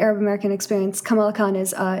Square's about the Arab American experience. Kamala Khan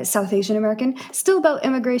is South Asian American. Still about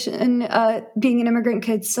immigration and being an immigrant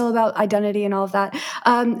kid. Still about identity and all of that.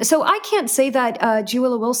 So I can't say that G.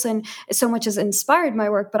 Willow Wilson so much has inspired my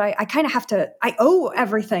work, but I kind of have to. I owe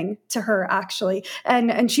everything to her actually,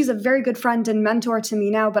 and she's a very good friend and mentor to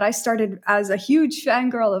me now. But I started as a huge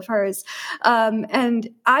fangirl of hers, and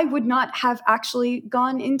I would not have actually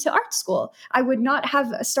gone into art school. I would not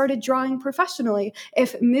have started drawing professionally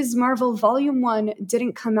if Ms. Marvel Volume 1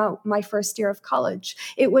 didn't come out my first year of college.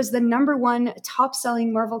 It was the #1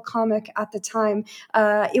 top-selling Marvel comic at the time.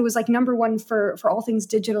 It was like #1 for all things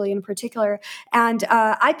digitally in particular. And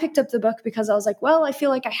I picked up the book because I was like, well, I feel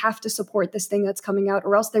like I have to support this thing that's coming out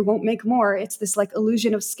or else they won't make more. It's this like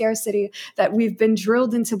illusion of scarcity that we've been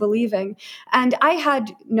drilled into believing. And I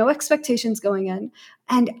had no expectations going in.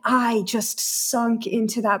 And I just sunk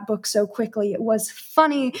into that book so quickly. It was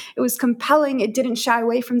funny. It was compelling. It didn't shy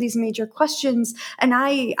away from these major questions. And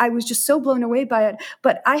I was just so blown away by it.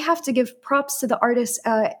 But I have to give props to the artist.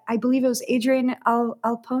 I believe it was Adrian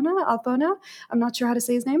Alpona. I'm not sure how to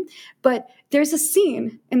say his name. But there's a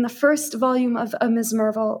scene in the first volume of Ms.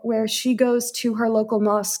 Marvel where she goes to her local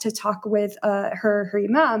mosque to talk with her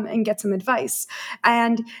imam and get some advice.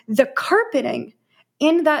 And the carpeting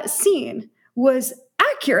in that scene was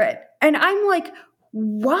accurate. And I'm like,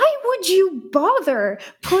 why would you bother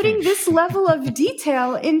putting this level of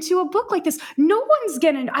detail into a book like this? No one's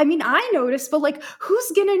gonna, I mean, I noticed, but like,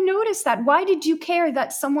 who's gonna notice that? Why did you care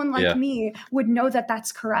that someone like me would know that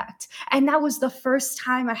that's correct? And that was the first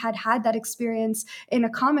time I had that experience in a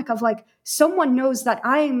comic of like, someone knows that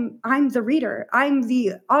I'm the reader, I'm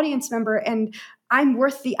the audience member, and I'm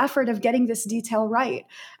worth the effort of getting this detail right.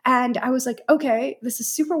 And I was like, okay, this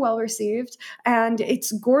is super well received and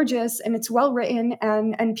it's gorgeous and it's well written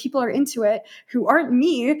and people are into it who aren't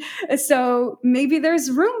me. So maybe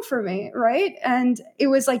there's room for me, right? And it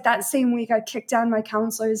was like that same week I kicked down my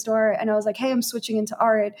counselor's door and I was like, hey, I'm switching into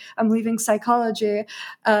art. I'm leaving psychology.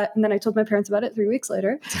 And then I told my parents about it 3 weeks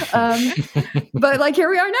later. But like, here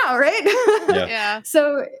we are now, right? Yeah.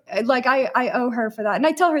 So like, I owe her for that. And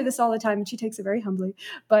I tell her this all the time and she takes it very humbly.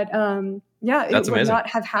 But yeah, That's it would amazing. not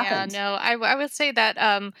have happened. Yeah, no, I would say that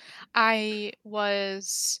I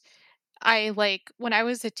was I like when I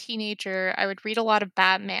was a teenager, I would read a lot of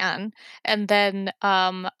Batman, and then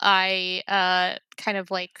I kind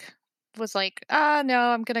of like was like, ah, no,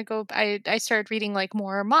 I'm gonna go. I started reading like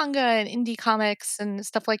more manga and indie comics and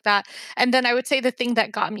stuff like that. And then I would say the thing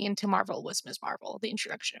that got me into Marvel was Ms. Marvel, the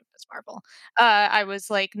introduction of Ms. Marvel. I was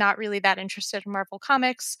like not really that interested in Marvel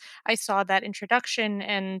comics. I saw that introduction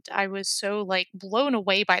and I was so like blown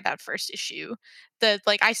away by that first issue that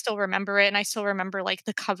like I still remember it and I still remember like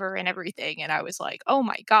the cover and everything and I was like, "Oh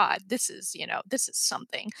my god, this is, this is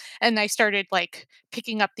something." And I started like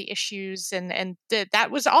picking up the issues and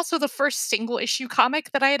that was also the first single issue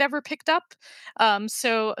comic that I had ever picked up.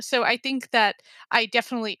 So I think that I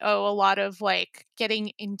definitely owe a lot of like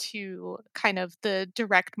getting into kind of the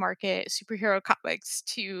direct market superhero comics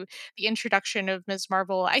to the introduction of Ms.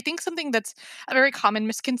 Marvel. I think something that's a very common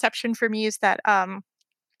misconception for me is that I'm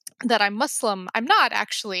Muslim. I'm not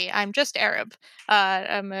actually. I'm just Arab.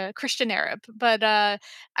 I'm a Christian Arab. But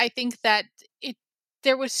I think that it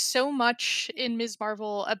there was so much in Ms.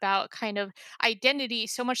 Marvel about kind of identity,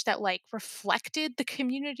 so much that like reflected the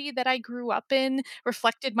community that I grew up in,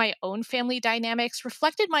 reflected my own family dynamics,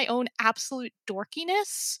 reflected my own absolute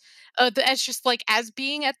dorkiness, as just like as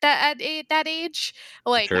being at that age.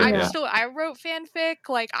 Like Sure. I'm Yeah. Yeah. still I wrote fanfic.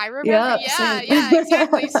 Like I remember, Yeah. yeah, Same. yeah,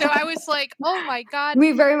 exactly. So I was like, oh my god,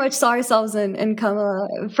 We very much saw ourselves in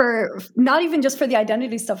Kamala for not even just for the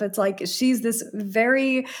identity stuff. It's like she's she's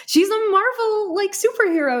a Marvel like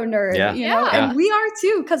superhero nerd, Yeah. yeah, and we are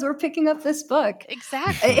too because we're picking up this book.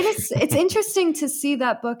 exactly. And it's interesting to see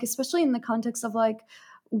that book, especially in the context of like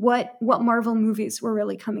what Marvel movies were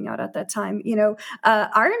really coming out at that time.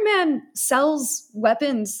 Iron Man sells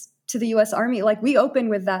weapons to the US Army. Like we open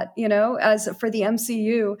with that, as for the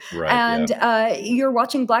MCU. Right. Yeah. And you're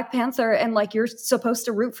watching Black Panther and like you're supposed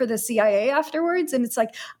to root for the CIA afterwards. And it's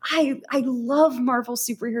like, I love Marvel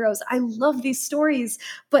superheroes. I love these stories.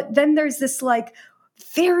 But then there's this like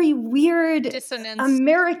very weird Dissonance. Yeah.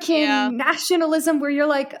 American nationalism where you're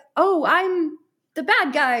like, oh, I'm the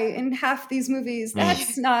bad guy in half these movies.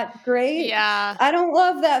 That's not great. Yeah. I don't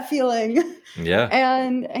love that feeling. Yeah.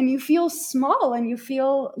 And you feel small and you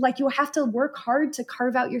feel like you have to work hard to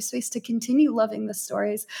carve out your space to continue loving the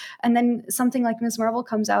stories. And then something like Ms. Marvel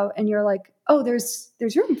comes out and you're like, oh, there's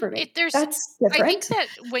room for me. That's different. I think that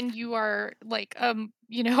when you are like a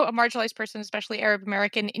marginalized person, especially Arab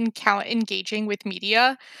American, engaging with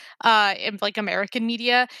media, and like American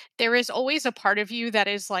media, there is always a part of you that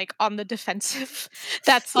is like on the defensive.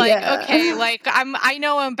 That's like, Yeah. okay, like I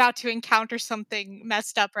know I'm about to encounter something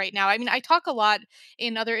messed up right now. I mean, I talk a lot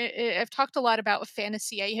I've talked a lot about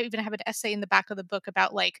fantasy. I even have an essay in the back of the book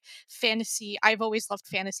about like fantasy. I've always loved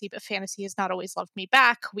fantasy, but fantasy has not always loved me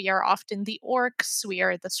back. We are often the orcs, we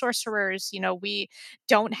are the sorcerers, we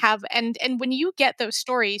don't have, and when you get those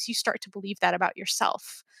stories, you start to believe that about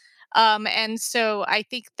yourself. And so I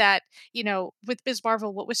think that, with Ms.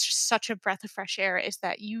 Marvel, what was just such a breath of fresh air is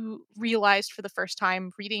that you realized for the first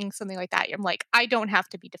time reading something like that, I'm like, I don't have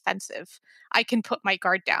to be defensive. I can put my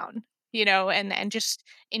guard down, and just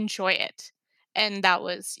enjoy it. And that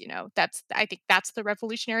was, I think that's the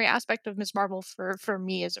revolutionary aspect of Ms. Marvel for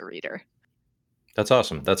me as a reader. That's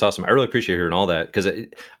awesome. That's awesome. I really appreciate hearing all that because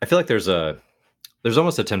I feel like there's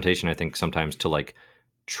almost a temptation, I think, sometimes to like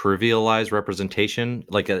trivialize representation.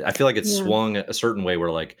 Like I feel like it's Yeah. swung a certain way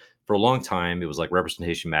where like for a long time it was like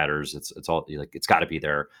representation matters. It's all like it's got to be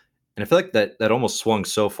there, and I feel like that almost swung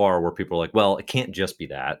so far where people are like, well, it can't just be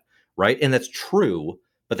that, right? And that's true,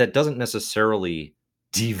 but that doesn't necessarily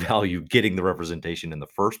devalue getting the representation in the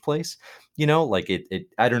first place. Like it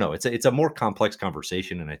I don't know. It's a more complex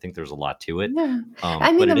conversation, and I think there's a lot to it. Yeah. I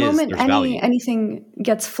But mean, the it is moment there's value. anything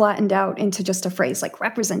gets flattened out into just a phrase like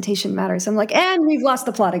representation matters, I'm like, and we've lost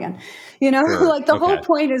the plot again. Sure. Like the whole Okay.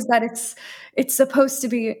 point is that it's supposed to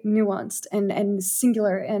be nuanced and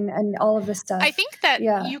singular and all of this I stuff. think that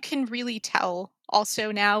Yeah. you can really tell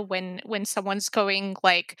also now when someone's going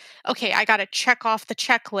like, okay, I got to check off the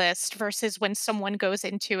checklist versus when someone goes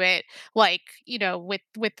into it like,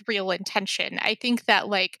 with real intention. I think that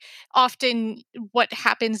like often what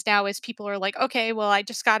happens now is people are like, okay, well, I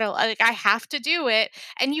just got to like I have to do it,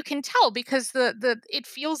 and you can tell because the it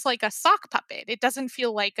feels like a sock puppet. It doesn't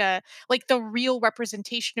feel like the real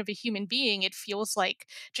representation of a human being. It feels like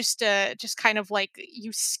just kind of like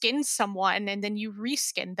you skin someone and then you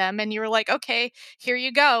reskin them and you're like, okay, here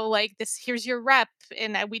you go, like this, here's your rep,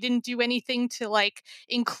 and we didn't do anything to like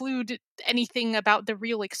include anything about the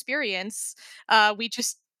real experience. We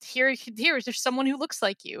just here's there's someone who looks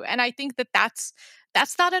like you, and I think that that's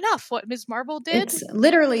not enough. What Ms. Marvel did, It's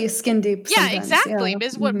literally skin deep yeah, sometimes. Yeah. exactly.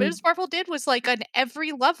 What Hmm. Ms. Marvel did was like on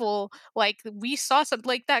every level, like we saw something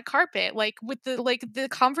like that carpet, like with the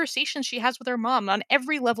conversation she has with her mom on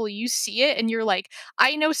every level, you see it and you're like,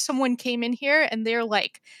 I know someone came in here and they're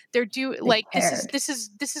like they're do They like cared. this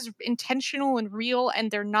is intentional and real, and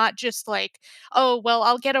they're not just like, oh well,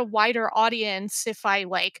 I'll get a wider audience if I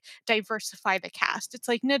like diversify the cast. It's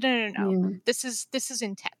like, no. Yeah. This is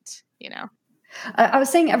intent. I was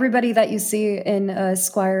saying everybody that you see in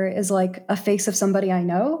Squire is like a face of somebody I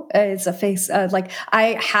know. It's a face like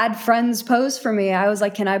I had friends pose for me. I was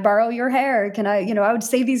like, "Can I borrow your hair? Can I?" I would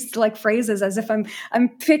say these like phrases as if I'm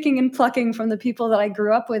picking and plucking from the people that I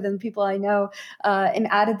grew up with and people I know, and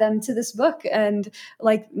added them to this book. And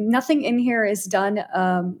like nothing in here is done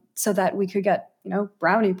so that we could get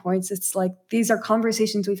brownie points. It's like these are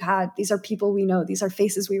conversations we've had. These are people we know. These are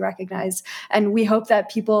faces we recognize, and we hope that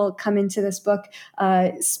people come into this book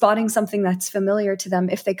spotting something that's familiar to them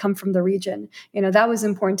if they come from the region. That was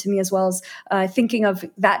important to me as well as thinking of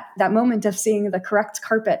that moment of seeing the correct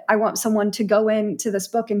carpet. I want someone to go into this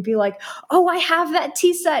book and be like, oh, I have that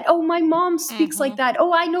tea set. Oh, my mom speaks like that.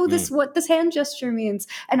 Oh, I know Mm. what this hand gesture means.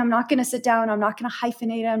 And I'm not going to sit down. I'm not going to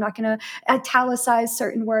hyphenate it. I'm not going to italicize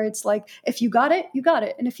certain words. Like if you got it, you got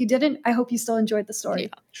it. And if you didn't, I hope you still enjoyed the Yeah. story.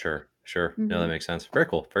 Sure, sure. No, that Mhm. makes sense. Very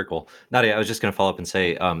cool, very cool. Nadia, I was just going to follow up and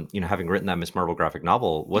say, having written that Miss Marvel graphic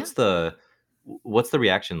novel, Yeah. what's the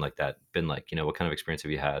reaction like that been like? What kind of experience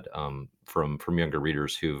have you had from younger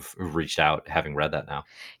readers who've reached out having read that now?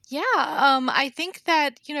 Yeah, I think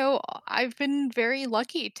that, I've been very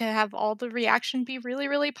lucky to have all the reaction be really,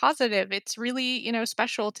 really positive. It's really,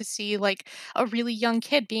 special to see like a really young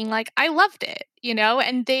kid being like, I loved it,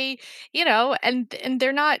 and they, and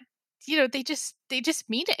they're not they just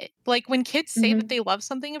mean it. Like when kids say that Hmm. they love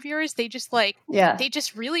something of yours, Yeah. they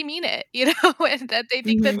just really mean it, and that they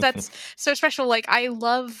think that Hmm. that's so special. Like I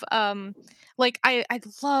love I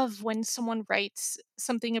love when someone writes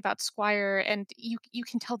something about Squire and you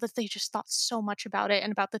can tell that they just thought so much about it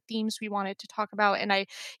and about the themes we wanted to talk about, and I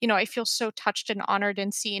feel so touched and honored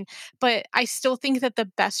and seen. But I still think that the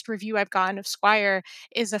best review I've gotten of Squire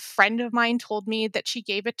is a friend of mine told me that she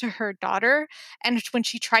gave it to her daughter, and when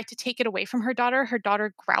she tried to take it away from her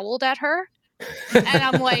daughter growled at her. And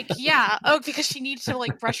I'm like, "Yeah, oh, because she needs to,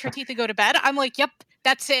 like, brush her teeth and go to bed." I'm like, "Yep,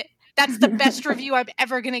 that's it. That's the best review I'm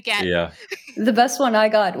ever gonna get." Yeah. The best one I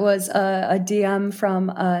got was a DM from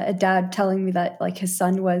a dad telling me that like his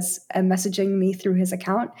son was messaging me through his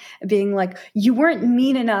account, being like, "You weren't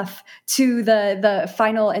mean enough to the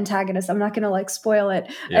final antagonist." I'm not gonna like spoil it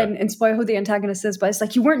Yeah. and spoil who the antagonist is, but it's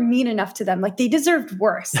like you weren't mean enough to them. Like they deserved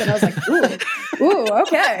worse. And I was like, ooh,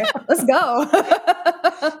 okay, let's go.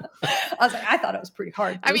 I was like, I thought it was pretty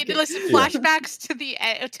hard. I It was mean, good. listen, Yeah.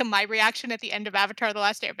 flashbacks to my reaction at the end of Avatar: The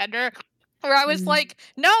Last Airbender, where I was Mhm. like,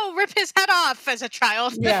 "No, rip his head off," as a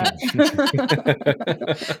child. Yeah.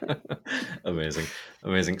 Amazing.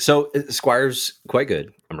 Amazing. So Squire's quite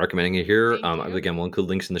good. I'm recommending it here. Thank you. Again, we'll include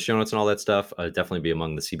links in the show notes and all that stuff. Definitely be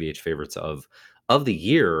among the CBH favorites of the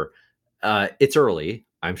year. It's early,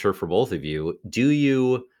 I'm sure, for both of you. Do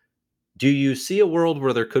you see a world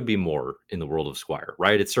where there could be more in the world of Squire?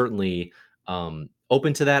 Right? It's certainly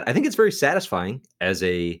open to that. I think it's very satisfying as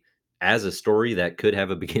a story that could have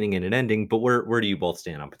a beginning and an ending. But where do you both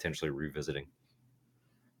stand on potentially revisiting?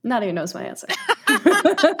 Nadia knows my answer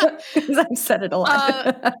because I've said it a Uh,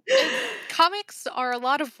 lot. it Comics are a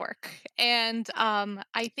lot of work, and,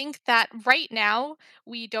 I think that right now,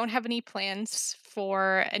 we don't have any plans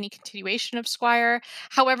for any continuation of Squire.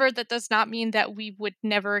 However, that does not mean that we would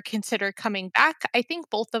never consider coming back. I think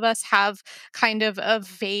both of us have kind of a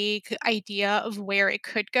vague idea of where it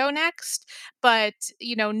could go next, but,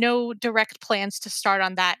 no direct plans to start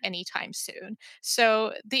on that anytime soon.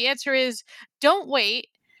 So, the answer is, don't wait,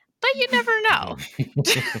 but you never know.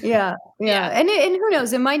 Yeah, yeah, Yeah. and who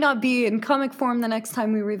knows? It might not be in comic form the next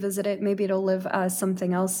time we revisit it. Maybe it'll live as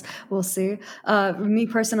something else. We'll see. Me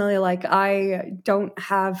personally, like I don't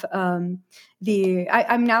have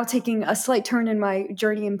I'm now taking a slight turn in my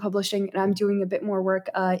journey in publishing, and I'm doing a bit more work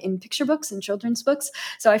in picture books and children's books.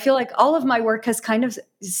 So I feel like all of my work has kind of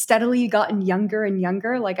steadily gotten younger and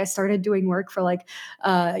younger. Like I started doing work for like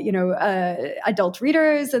adult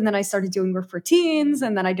readers, and then I started doing work for teens,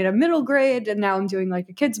 and then I did a middle grade, and now I'm doing like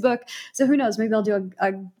a kids book. So who knows? Maybe I'll do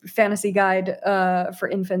a fantasy guide for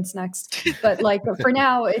infants next. But like for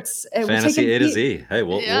now, we're Fantasy taking A to Z. Hey,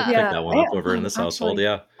 we'll Yeah, pick yeah, that one yeah. up over in Oh, this household. actually,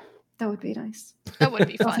 Yeah. that would be nice. that would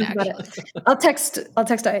be I'll fun, think about actually. it. I'll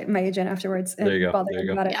text my agent afterwards There you and go. bother There you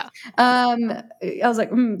him go. about it. Yeah. I was like,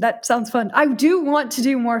 that sounds fun. I do want to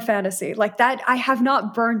do more fantasy like that. I have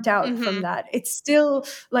not burnt out from Mhm. that. It's still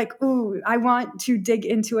like, ooh, I want to dig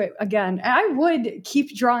into it again. And I would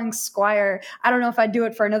keep drawing Squire. I don't know if I'd do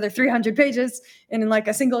it for another 300 pages in like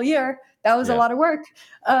a single year. That was a Yeah. lot of work.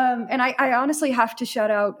 And I honestly have to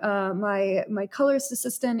shout out my colorist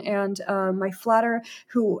assistant and my flatter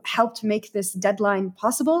who helped make this deadline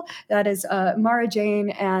possible. That is Mara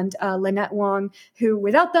Jane and Lynette Wong, who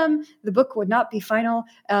without them, the book would not be final.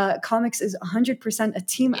 Comics is 100% a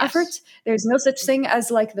team effort. Yes. There's no such thing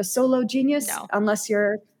as like the solo genius, No. unless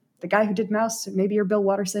you're the guy who did Mouse, maybe you're Bill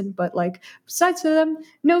Watterson, but like besides for them,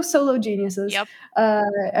 no solo geniuses. Yep.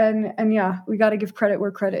 And yeah, we got to give credit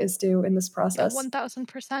where credit is due in this Yeah, process.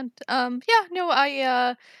 1000%. Yeah, no,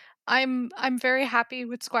 I'm very happy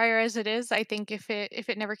with Squire as it is. I think if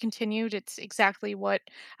it never continued, it's exactly what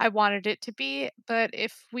I wanted it to be. But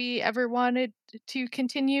if we ever wanted to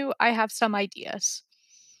continue, I have some ideas.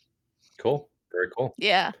 Cool. Very cool.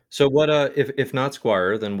 Yeah. So what if not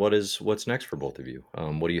Squire, then what's next for both of you?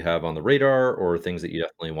 What do you have on the radar or things that you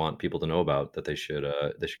definitely want people to know about that they should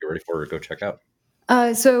get ready for or go check out?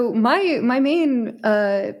 So my main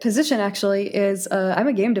position actually is I'm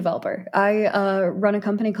a game developer. I run a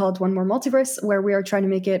company called One More Multiverse, where we are trying to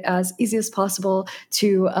make it as easy as possible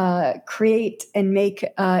to create and make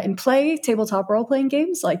and play tabletop role playing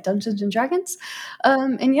games like Dungeons and Dragons.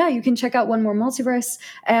 And yeah, you can check out One More Multiverse.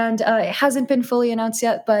 And it hasn't been fully announced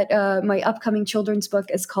yet, but my upcoming children's book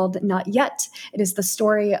is called Not Yet. It is the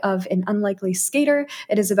story of an unlikely skater.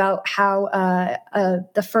 It is about how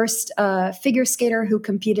the first figure skater cheerleader who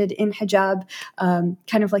competed in hijab,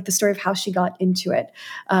 kind of like the story of how she got into it.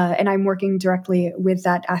 And I'm working directly with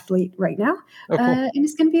that athlete right now. Oh, cool. And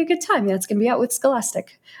it's going to be a good time. Yeah, it's going to be out with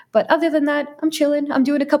Scholastic. But other than that, I'm chilling. I'm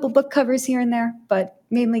doing a couple book covers here and there, but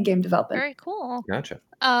mainly game development. Very cool. Gotcha.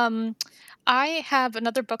 Um, I have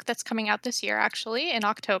another book that's coming out this year, actually, in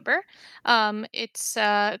October. It's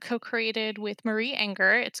co-created with Marie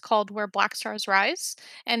Enger. It's called Where Black Stars Rise,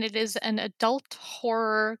 and it is an adult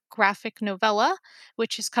horror graphic novella,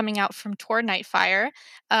 which is coming out from Tor Nightfire.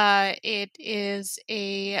 It is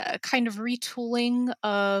a kind of retooling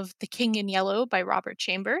of The King in Yellow by Robert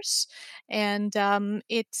Chambers, and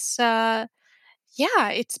it's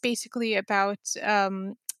basically about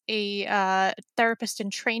a therapist in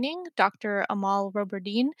training, Dr. Amal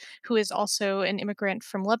Roberdeen, who is also an immigrant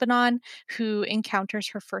from Lebanon, who encounters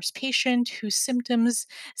her first patient whose symptoms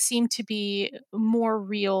seem to be more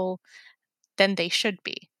real than they should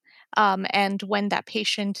be. And when that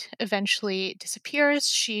patient eventually disappears,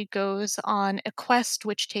 she goes on a quest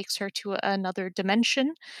which takes her to another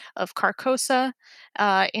dimension of Carcosa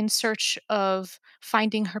in search of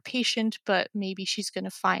finding her patient, but maybe she's going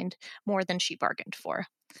to find more than she bargained for.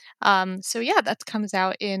 So yeah, that comes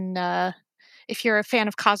out in. If you're a fan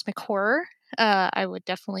of cosmic horror, I would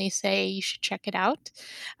definitely say you should check it out.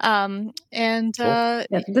 And Cool. Yeah,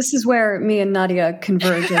 this is where me and Nadia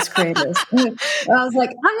converge as creators. I was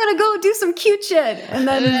like, I'm gonna go do some cute shit, and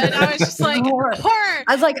then and I was just like, horror. horror.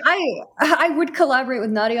 I was like, I would collaborate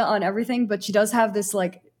with Nadia on everything, but she does have this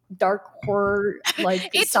like dark horror like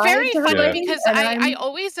It's side very to her funny writing, because and I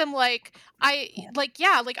always am like I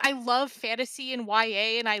love fantasy and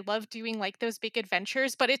YA and I love doing like those big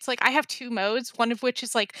adventures, but it's like I have two modes, one of which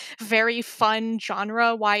is like very fun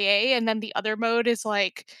genre YA, and then the other mode is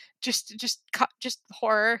like just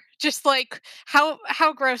horror, just like how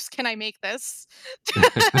gross can I make this?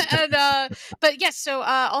 and But yes, so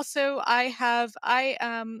also I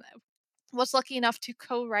was lucky enough to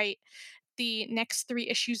co-write the next three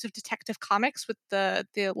issues of Detective Comics with the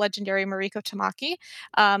legendary Mariko Tamaki.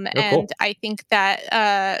 Oh, And cool. I think that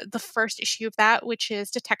the first issue of that, which is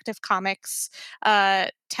Detective Comics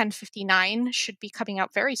 1059, should be coming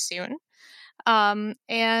out very soon. Yeah,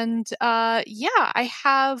 I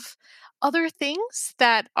have other things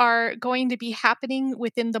that are going to be happening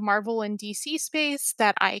within the Marvel and DC space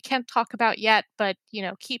that I can't talk about yet, but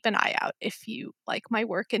keep an eye out if you like my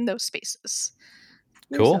work in those spaces.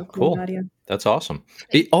 you're so Cool. cool, Cool. Nadia. That's awesome.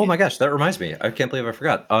 Thank Oh you. my gosh, that reminds me. I can't believe I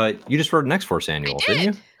forgot. You just wrote an X Force I annual, didn't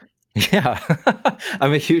did. you? Yeah.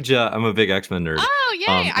 I'm a big X-Men nerd. Oh, yay!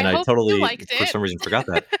 I And I hope you totally, liked for it. some reason, forgot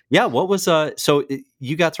that. Yeah.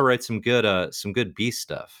 You got to write some good Beast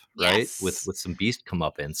stuff, right? Yes. With some Beast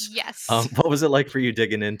comeuppance. Yes. What was it like for you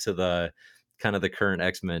digging into the kind of the current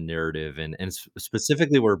X-Men narrative and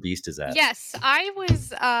specifically where Beast is at? Yes, I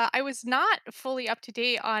was not fully up to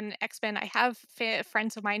date on X-Men. I have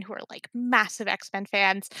friends of mine who are like massive X-Men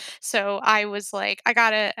fans. So I was like I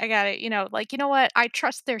got to, like what? I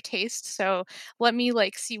trust their taste. So let me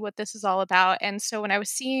like see what this is all about. And so when I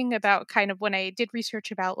was seeing about kind of when I did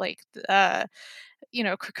research about like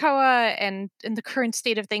Krakoa and the current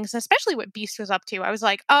state of things, especially what Beast was up to. I was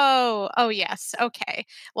like, oh yes, okay.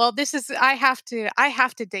 Well, this is I have to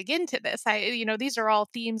dig into this. These are all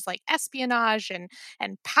themes like espionage and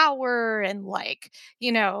power and like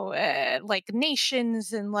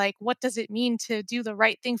nations and like what does it mean to do the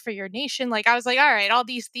right thing for your nation? Like I was like, all right, all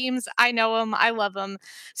these themes, I know them, I love them.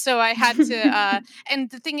 So I had to and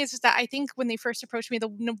the thing is that I think when they first approached me,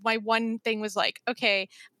 my one thing was like, okay,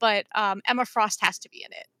 but Emma Frost has to be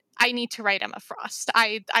in it. I need to write Emma Frost.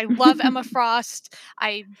 I love Emma Frost.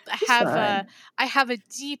 I It's have a fine. I have a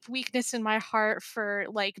deep weakness in my heart for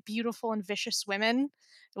like beautiful and vicious women,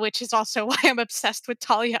 which is also why I'm obsessed with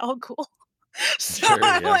Talia al Ghul. So Sure.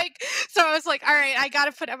 I'm Yeah. like, so I was like, all right, I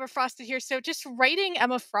gotta put Emma Frost in here. So just writing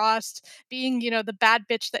Emma Frost being, the bad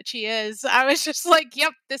bitch that she is, I was just like,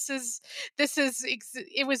 yep, it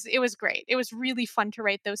was great. It was really fun to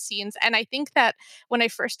write those scenes. And I think that when I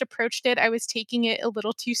first approached it, I was taking it a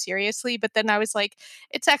little too seriously, but then I was like,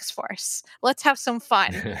 it's X Force. Let's have some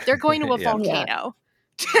fun. They're going to a Yeah. Yeah. volcano.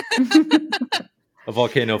 A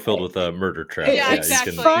volcano filled with a murder trap. It, Yeah, Yeah. it's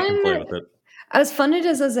exactly. You can play fun. with it. As fun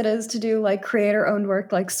as it is to do like creator owned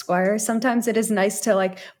work like Squire, sometimes it is nice to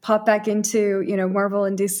like pop back into, Marvel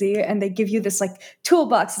and DC and they give you this like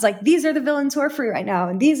toolbox. It's like these are the villains who are free right now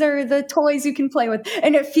and these are the toys you can play with.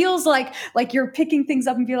 And it feels like you're picking things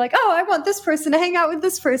up and be like, oh, I want this person to hang out with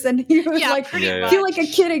this person. You would Yeah, like pretty Yeah. Yeah. feel like a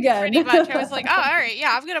much. kid again. Pretty much. I was like, oh, all right,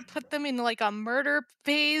 yeah, I'm gonna put them in like a murder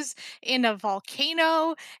phase in a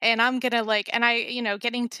volcano, and I'm gonna like, and I,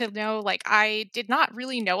 getting to know, like, I did not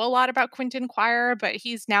really know a lot about Quentin Squire, but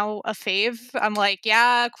he's now a fave. I'm like,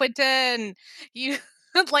 yeah, Quentin, you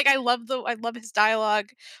like I love his dialogue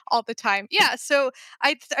all the time. Yeah, so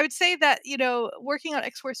I would say that, working on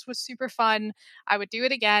X-Force was super fun. I would do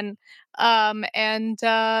it again. And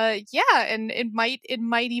yeah, and it might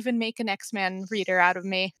even make an X-Men reader out of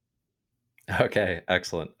me. Okay,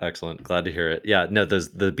 excellent, excellent. Glad to hear it. Yeah, no,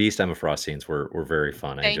 those the Beast Emma Frost scenes were very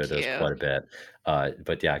fun. I enjoyed Thank those you. quite a bit.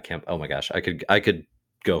 But yeah, I can't. Oh my gosh, I could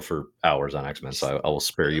go for hours on X Men, so I will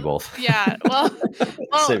spare you both. Yeah, well,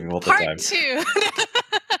 Save you both the part time. 2.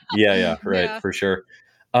 Yeah, yeah, right, Yeah. for sure.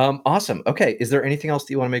 Awesome. Okay, is there anything else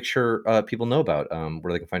that you want to make sure people know about?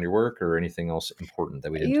 Where they can find your work, or anything else important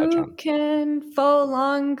that we didn't touch You on? can follow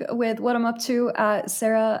along with what I'm up to at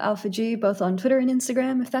Sarah Alpha G, both on Twitter and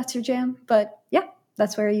Instagram, if that's your jam. But yeah,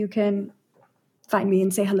 that's where you can find me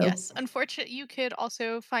and say hello. Yes, unfortunately, you could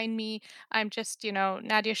also find me. I'm just,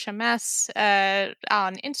 Nadia Shames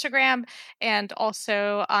on Instagram, and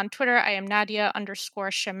also on Twitter. I am Nadia underscore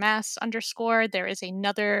Shamas underscore. There is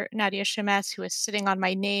another Nadia Shames who is sitting on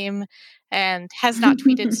my name and has not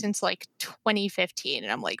tweeted since like 2015.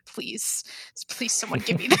 And I'm like, please, please, someone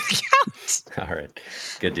give me that account. All right.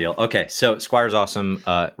 Good deal. Okay. So Squire's awesome.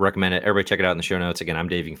 Recommend it. Everybody check it out in the show notes. Again, I'm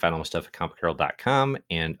Dave. You can find all my stuff at comicbookherald.com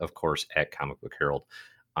and, of course, at Comic Book Herald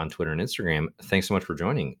on Twitter and Instagram. Thanks so much for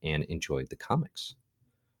joining and enjoy the comics.